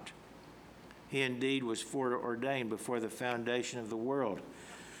spot. He indeed was foreordained before the foundation of the world,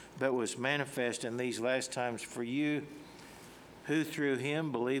 but was manifest in these last times for you, who through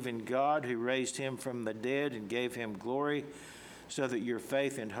him believe in God, who raised him from the dead and gave him glory, so that your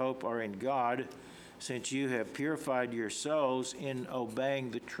faith and hope are in God, since you have purified your souls in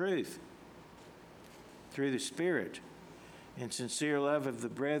obeying the truth through the Spirit, in sincere love of the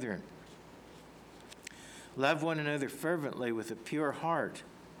brethren. Love one another fervently with a pure heart,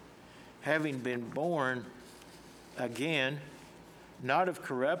 having been born again, not of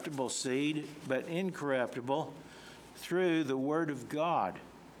corruptible seed, but incorruptible, through the word of God,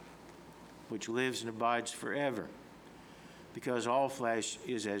 which lives and abides forever. Because all flesh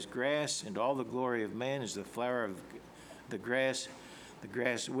is as grass, and all the glory of man is the flower of the grass. The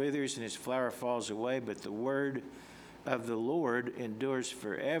grass withers and its flower falls away, but the word of the Lord endures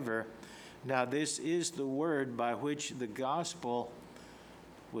forever. Now this is the word by which the gospel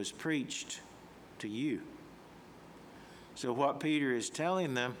was preached to you. So what Peter is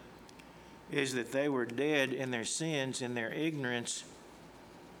telling them is that they were dead in their sins, in their ignorance,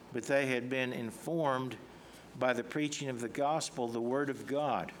 but they had been informed by the preaching of the gospel, the word of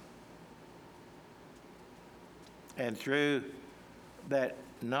God. And through that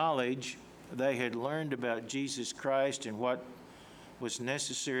knowledge, they had learned about Jesus Christ and what was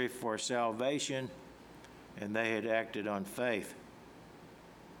necessary for salvation, and they had acted on faith.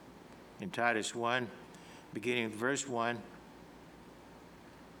 In Titus 1, beginning with verse 1,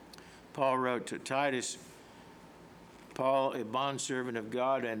 Paul wrote to Titus, Paul, a bondservant of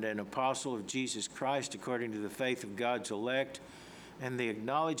God and an apostle of Jesus Christ, according to the faith of God's elect, and the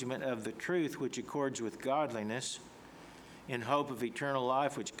acknowledgement of the truth which accords with godliness, in hope of eternal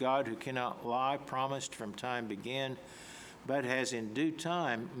life, which God, who cannot lie, promised from time began, but has in due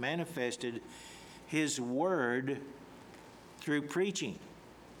time manifested his word through preaching,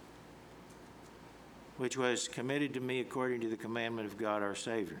 which was committed to me according to the commandment of God our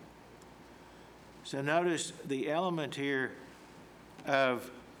Savior. So notice the element here of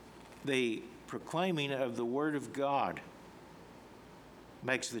the proclaiming of the word of God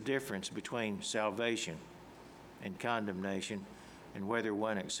makes the difference between salvation and condemnation, and whether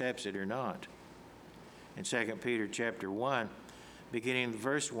one accepts it or not. In 2 Peter chapter 1, beginning with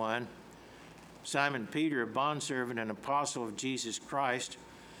verse 1, Simon Peter, a bondservant and apostle of Jesus Christ,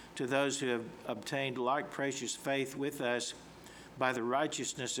 to those who have obtained like precious faith with us by the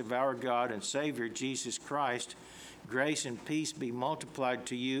righteousness of our God and Savior Jesus Christ, grace and peace be multiplied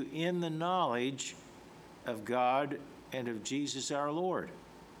to you in the knowledge of God and of Jesus our Lord.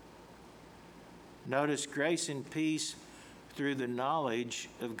 Notice grace and peace through the knowledge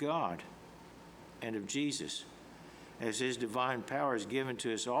of God and of Jesus, as his divine power is given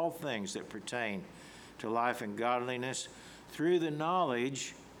to us all things that pertain to life and godliness through the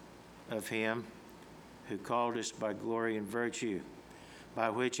knowledge of him who called us by glory and virtue, by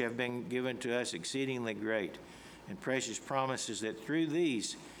which have been given to us exceedingly great and precious promises, that through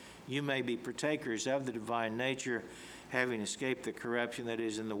these you may be partakers of the divine nature, having escaped the corruption that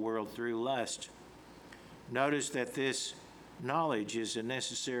is in the world through lust. Notice that this knowledge is a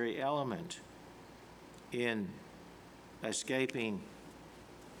necessary element in escaping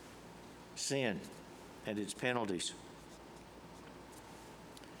sin and its penalties.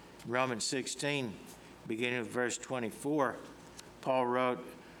 Romans 16, beginning with verse 24, Paul wrote,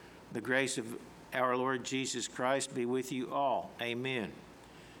 "The grace of our Lord Jesus Christ be with you all. Amen.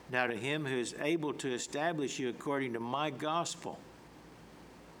 Now to him who is able to establish you according to my gospel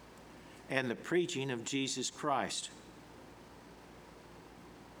and the preaching of Jesus Christ,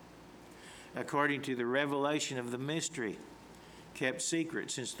 according to the revelation of the mystery, kept secret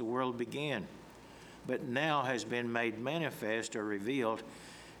since the world began, but now has been made manifest or revealed,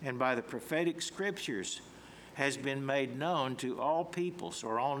 and by the prophetic scriptures has been made known to all peoples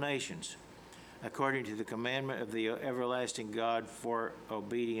or all nations, according to the commandment of the everlasting God for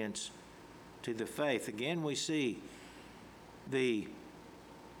obedience to the faith." Again, we see the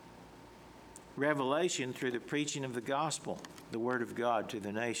revelation through the preaching of the gospel, the word of God to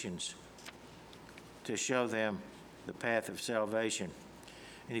the nations, to show them the path of salvation.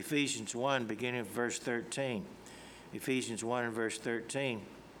 In Ephesians 1, beginning with verse 13, Ephesians 1 and verse 13,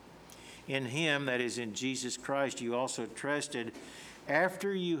 "In him," that is in Jesus Christ, "you also trusted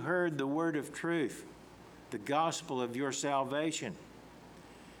after you heard the word of truth, the gospel of your salvation,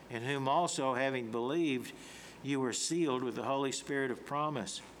 in whom also, having believed, you were sealed with the Holy Spirit of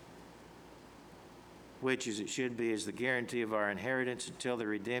promise, which, as it should be, is the guarantee of our inheritance until the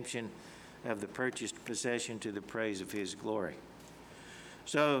redemption of the purchased possession to the praise of his glory."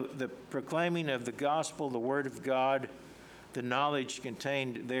 So the proclaiming of the gospel, the word of God, the knowledge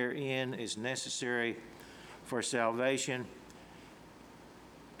contained therein is necessary for salvation,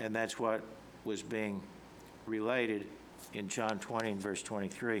 and that's what was being related in John 20 and verse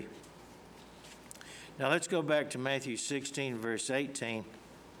 23. Now let's go back to Matthew 16, verse 18.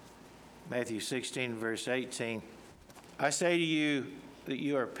 Matthew 16, verse 18. I say to you that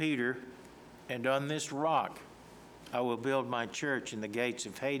you are Peter, and on this rock I will build my church, and the gates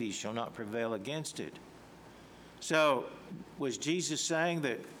of Hades shall not prevail against it. So, was Jesus saying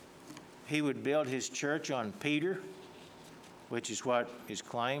that he would build his church on Peter, which is what is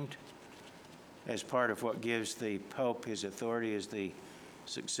claimed as part of what gives the Pope his authority as the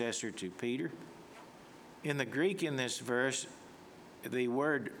successor to Peter? In the Greek in this verse, the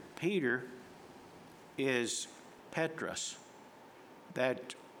word Peter is Petros.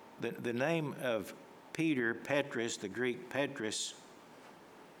 That the name of Peter, Petrus, the Greek Petrus,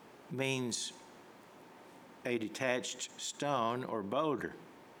 means a detached stone or boulder,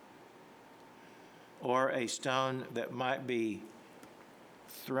 or a stone that might be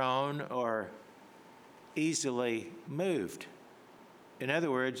thrown or easily moved. In other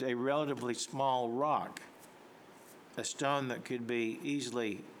words, a relatively small rock, a stone that could be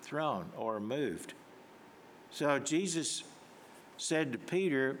easily thrown or moved. So Jesus said to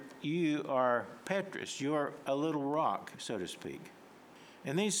Peter, you are Petrus, you're a little rock, so to speak.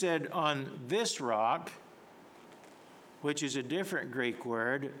 And he said, on this rock, which is a different Greek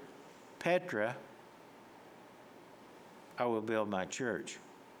word, Petra, I will build my church.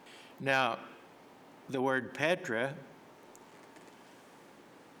 Now, the word Petra,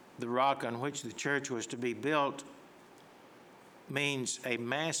 the rock on which the church was to be built, means a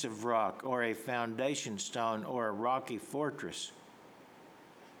massive rock or a foundation stone or a rocky fortress.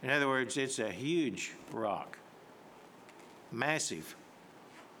 In other words, it's a huge rock, massive.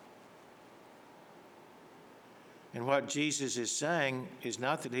 And what Jesus is saying is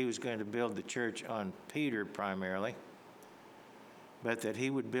not that he was going to build the church on Peter primarily, but that he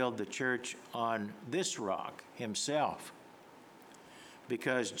would build the church on this rock himself,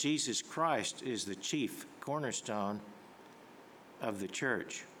 because Jesus Christ is the chief cornerstone of the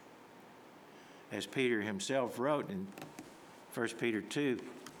church. As Peter himself wrote in 1 Peter 2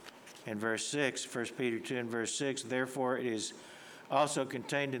 and verse 6, 1 Peter 2 and verse 6, therefore it is also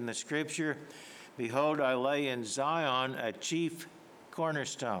contained in the scripture, behold, I lay in Zion a chief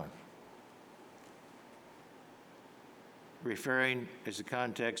cornerstone. Referring, as the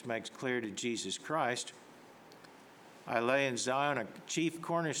context makes clear, to Jesus Christ. I lay in Zion a chief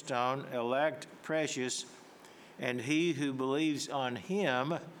cornerstone, elect, precious, and he who believes on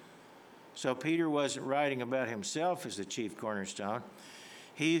him. So Peter wasn't writing about himself as the chief cornerstone.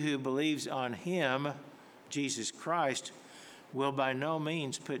 He who believes on him, Jesus Christ, will by no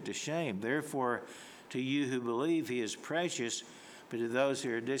means put to shame. Therefore, to you who believe, he is precious, but to those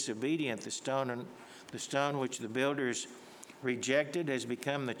who are disobedient, the stone which the builders rejected has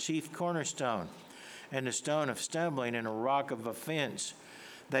become the chief cornerstone, and a stone of stumbling and a rock of offense.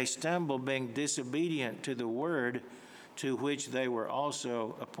 They stumble, being disobedient to the word to which they were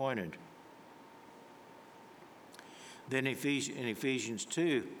also appointed. Then in Ephesians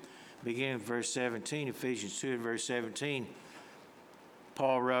 2, beginning with verse 17, Ephesians 2 and verse 17,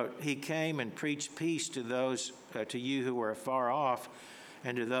 Paul wrote, he came and preached peace to those, to you who were far off,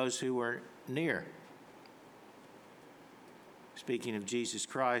 and to those who were near. Speaking of Jesus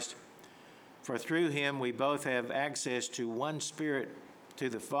Christ, for through him we both have access to one Spirit to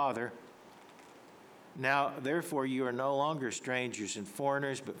the Father. Now, therefore, you are no longer strangers and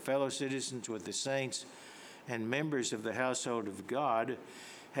foreigners, but fellow citizens with the saints and members of the household of God,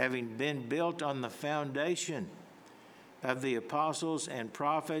 having been built on the foundation of the apostles and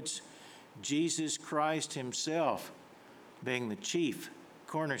prophets, Jesus Christ himself being the chief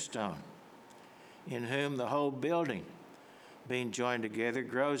cornerstone, in whom the whole building, being joined together,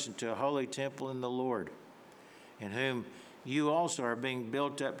 grows into a holy temple in the Lord, in whom you also are being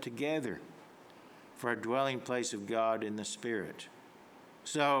built up together for a dwelling place of God in the Spirit.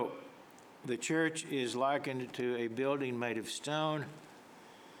 So the church is likened to a building made of stone,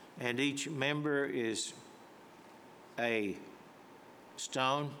 and each member is a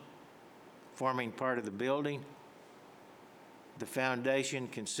stone forming part of the building. The foundation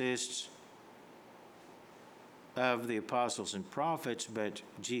consists of the apostles and prophets, but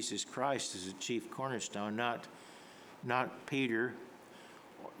Jesus Christ is the chief cornerstone, not Peter,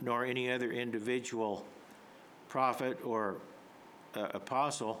 nor any other individual prophet or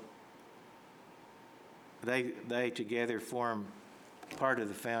apostle. They together form part of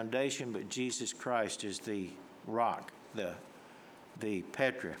the foundation, but Jesus Christ is the rock, the the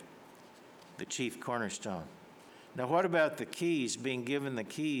Petra, the chief cornerstone. Now, what about the keys, being given the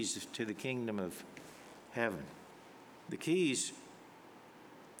keys to the kingdom of heaven? The keys,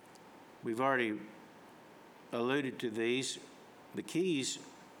 we've already alluded to these. The keys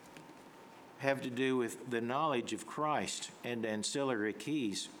have to do with the knowledge of Christ and ancillary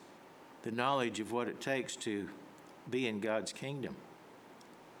keys, the knowledge of what it takes to be in God's kingdom.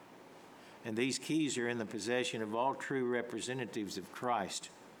 And these keys are in the possession of all true representatives of Christ.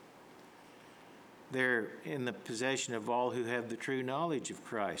 They're in the possession of all who have the true knowledge of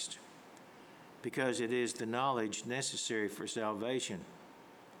Christ, because it is the knowledge necessary for salvation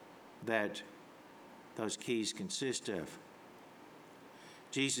that those keys consist of.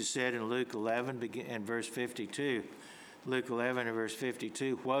 Jesus said in Luke 11 and verse 52, Luke 11 and verse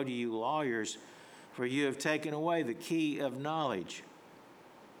 52, "Woe to you lawyers, for you have taken away the key of knowledge.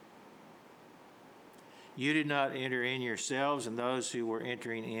 You did not enter in yourselves, and those who were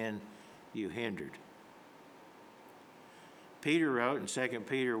entering in you hindered." Peter wrote in 2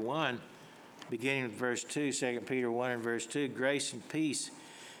 Peter 1, beginning with verse 2, 2 Peter 1 and verse 2, "Grace and peace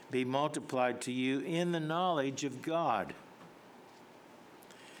be multiplied to you in the knowledge of God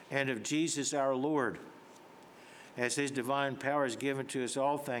and of Jesus our Lord, as his divine power has given to us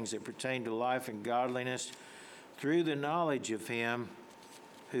all things that pertain to life and godliness, through the knowledge of him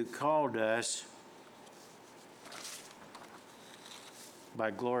who called us by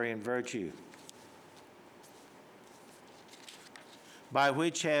glory and virtue, by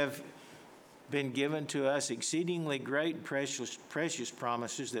which have been given to us exceedingly great and precious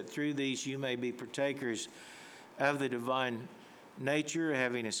promises, that through these you may be partakers of the divine nature,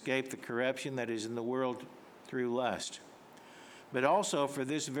 having escaped the corruption that is in the world through lust. But also for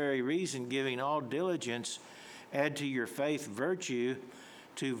this very reason, giving all diligence, add to your faith virtue,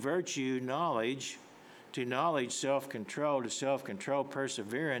 to virtue knowledge, to knowledge self-control, to self-control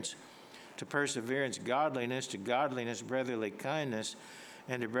perseverance, to perseverance godliness, to godliness brotherly kindness,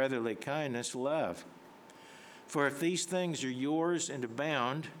 and to brotherly kindness love. For if these things are yours and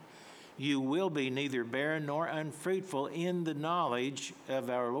abound, you will be neither barren nor unfruitful in the knowledge of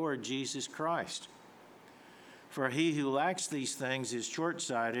our Lord Jesus Christ. For he who lacks these things is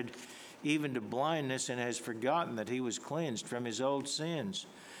short-sighted, even to blindness, and has forgotten that he was cleansed from his old sins.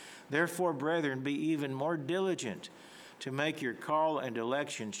 Therefore, brethren, be even more diligent to make your call and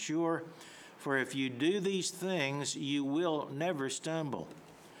election sure. For if you do these things, you will never stumble.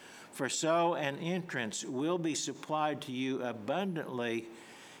 For so an entrance will be supplied to you abundantly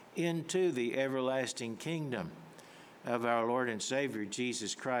into the everlasting kingdom of our Lord and Savior,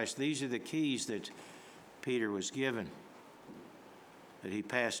 Jesus Christ." These are the keys that Peter was given, that he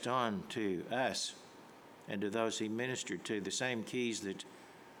passed on to us and to those he ministered to, the same keys that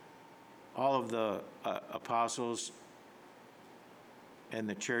all of the apostles and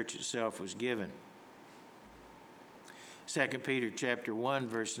the church itself was given. 2 Peter chapter 1,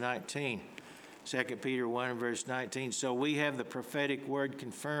 verse 19. 2 Peter 1 verse 19, "So we have the prophetic word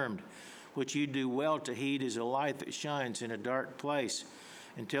confirmed, which you do well to heed as a light that shines in a dark place,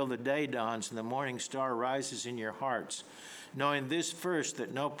 until the day dawns and the morning star rises in your hearts. Knowing this first,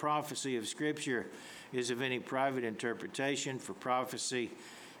 that no prophecy of Scripture is of any private interpretation, for prophecy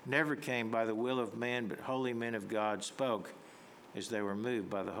never came by the will of man, but holy men of God spoke as they were moved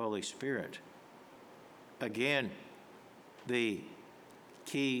by the Holy Spirit." Again, the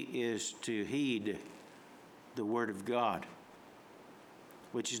key is to heed the Word of God,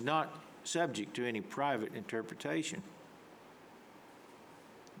 which is not subject to any private interpretation.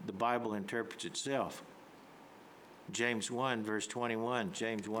 The Bible interprets itself. James 1, verse 21.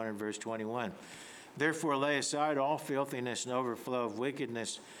 James 1 and verse 21. "Therefore lay aside all filthiness and overflow of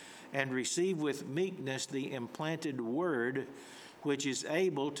wickedness, and receive with meekness the implanted word, which is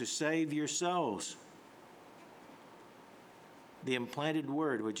able to save your souls." The implanted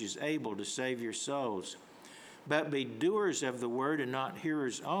word, which is able to save your souls. "But be doers of the word and not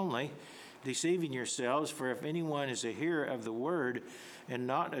hearers only, deceiving yourselves. For if anyone is a hearer of the word and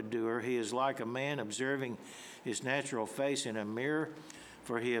not a doer, he is like a man observing his natural face in a mirror.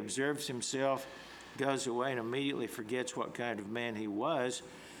 For he observes himself, goes away, and immediately forgets what kind of man he was.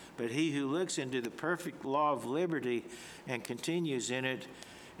 But he who looks into the perfect law of liberty and continues in it,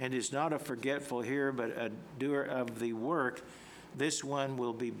 and is not a forgetful hearer, but a doer of the work, this one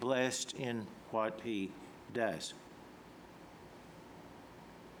will be blessed in what he does."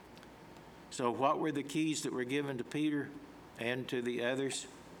 So what were the keys that were given to Peter and to the others?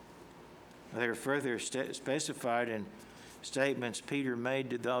 They are further specified in statements Peter made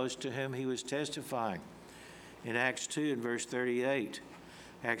to those to whom he was testifying. In Acts 2 and verse 38,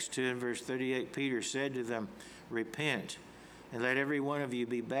 Acts 2 and verse 38, Peter said to them, "Repent And let every one of you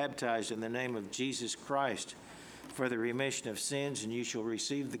be baptized in the name of Jesus Christ for the remission of sins, and you shall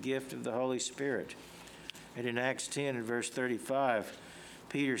receive the gift of the Holy Spirit. And in Acts 10 and verse 35,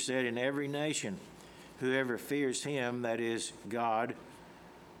 Peter said, in every nation, whoever fears him, that is God,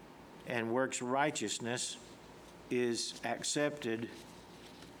 and works righteousness is accepted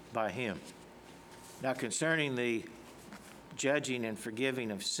by him. Now, concerning the judging and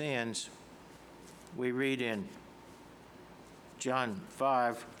forgiving of sins, we read in John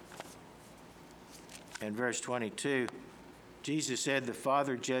 5 and verse 22, Jesus said, the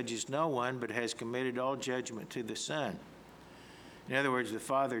Father judges no one, but has committed all judgment to the Son. In other words, the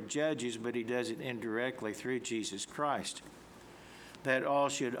Father judges, but he does it indirectly through Jesus Christ. That all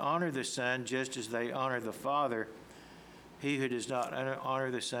should honor the Son just as they honor the Father. He who does not honor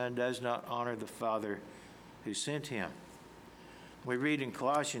the Son does not honor the Father who sent him. We read in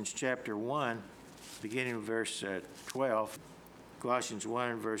Colossians chapter 1, beginning with verse 12, Colossians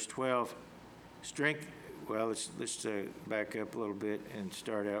 1 and verse 12, let's back up a little bit and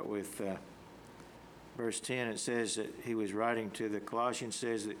start out with verse 10. It says that he was writing to the Colossians,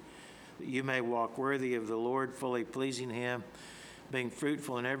 says that you may walk worthy of the Lord, fully pleasing him, being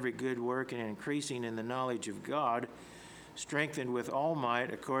fruitful in every good work and increasing in the knowledge of God, strengthened with all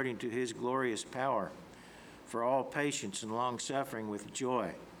might according to his glorious power, for all patience and long-suffering with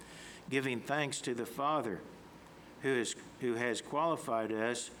joy, giving thanks to the Father who has qualified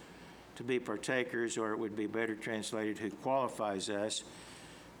us to be partakers, or it would be better translated, who qualifies us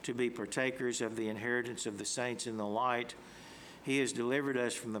to be partakers of the inheritance of the saints in the light. He has delivered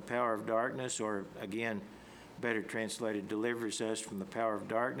us from the power of darkness, or again, better translated, delivers us from the power of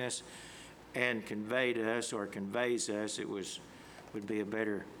darkness, and conveyed us, or conveys us, would be a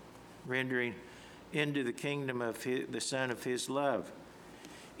better rendering, into the kingdom of the Son of his love,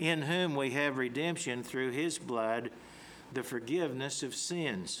 in whom we have redemption through his blood, the forgiveness of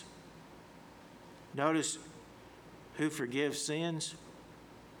sins. Notice who forgives sins?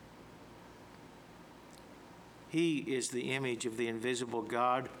 He is the image of the invisible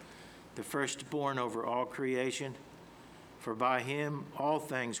God, the firstborn over all creation. For by him all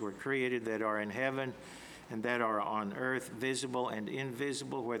things were created that are in heaven and that are on earth, visible and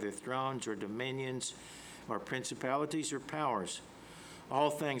invisible, whether thrones or dominions or principalities or powers. All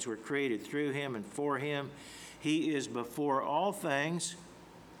things were created through him and for him. He is before all things.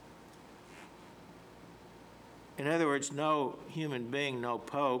 In other words, no human being, no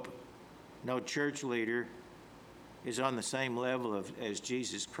pope, no church leader is on the same level as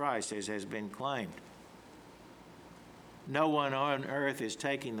Jesus Christ, as has been claimed. No one on earth is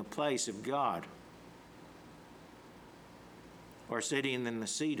taking the place of God or sitting in the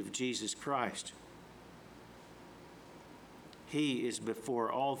seat of Jesus Christ. He is before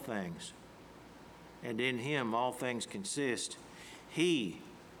all things, and in him all things consist. He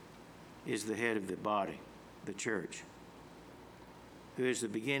is the head of the body, the church, who is the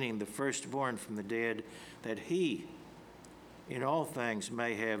beginning, the firstborn from the dead, that he in all things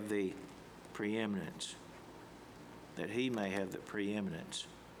may have the preeminence. That he may have the preeminence.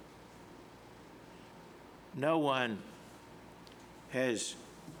 No one has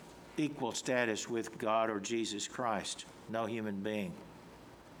equal status with God or Jesus Christ. No human being.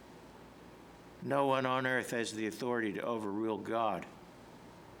 No one on earth has the authority to overrule God.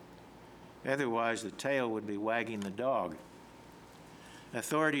 Otherwise, the tail would be wagging the dog.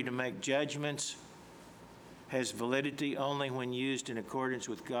 Authority to make judgments has validity only when used in accordance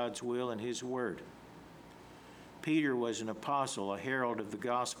with God's will and his word. Peter was an apostle, a herald of the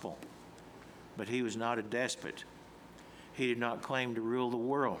gospel, but he was not a despot. He did not claim to rule the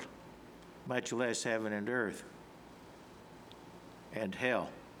world, much less heaven and earth and hell.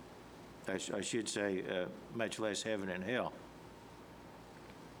 I should say, much less heaven and hell.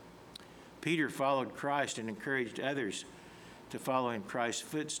 Peter followed Christ and encouraged others to follow in Christ's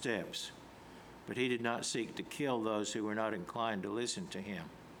footsteps, but he did not seek to kill those who were not inclined to listen to him.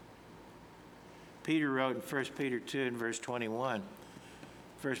 Peter wrote in 1 Peter 2 and verse 21,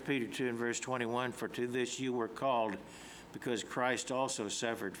 1 Peter 2 and verse 21, for to this you were called, because Christ also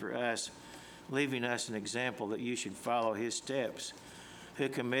suffered for us, leaving us an example that you should follow his steps, who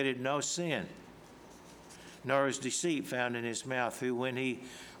committed no sin, nor was deceit found in his mouth, who when he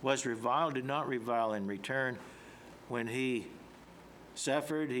was reviled did not revile in return. When he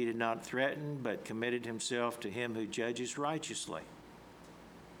suffered, he did not threaten, but committed himself to him who judges righteously,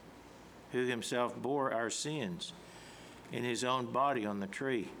 who himself bore our sins in his own body on the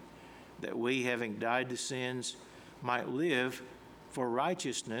tree, that we, having died to sins, might live for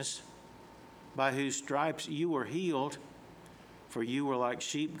righteousness, by whose stripes you were healed. For you were like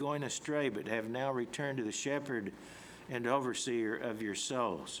sheep going astray, but have now returned to the shepherd and overseer of your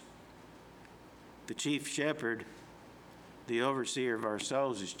souls. The chief shepherd, the overseer of our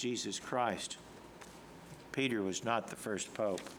souls, is Jesus Christ. Peter was not the first pope.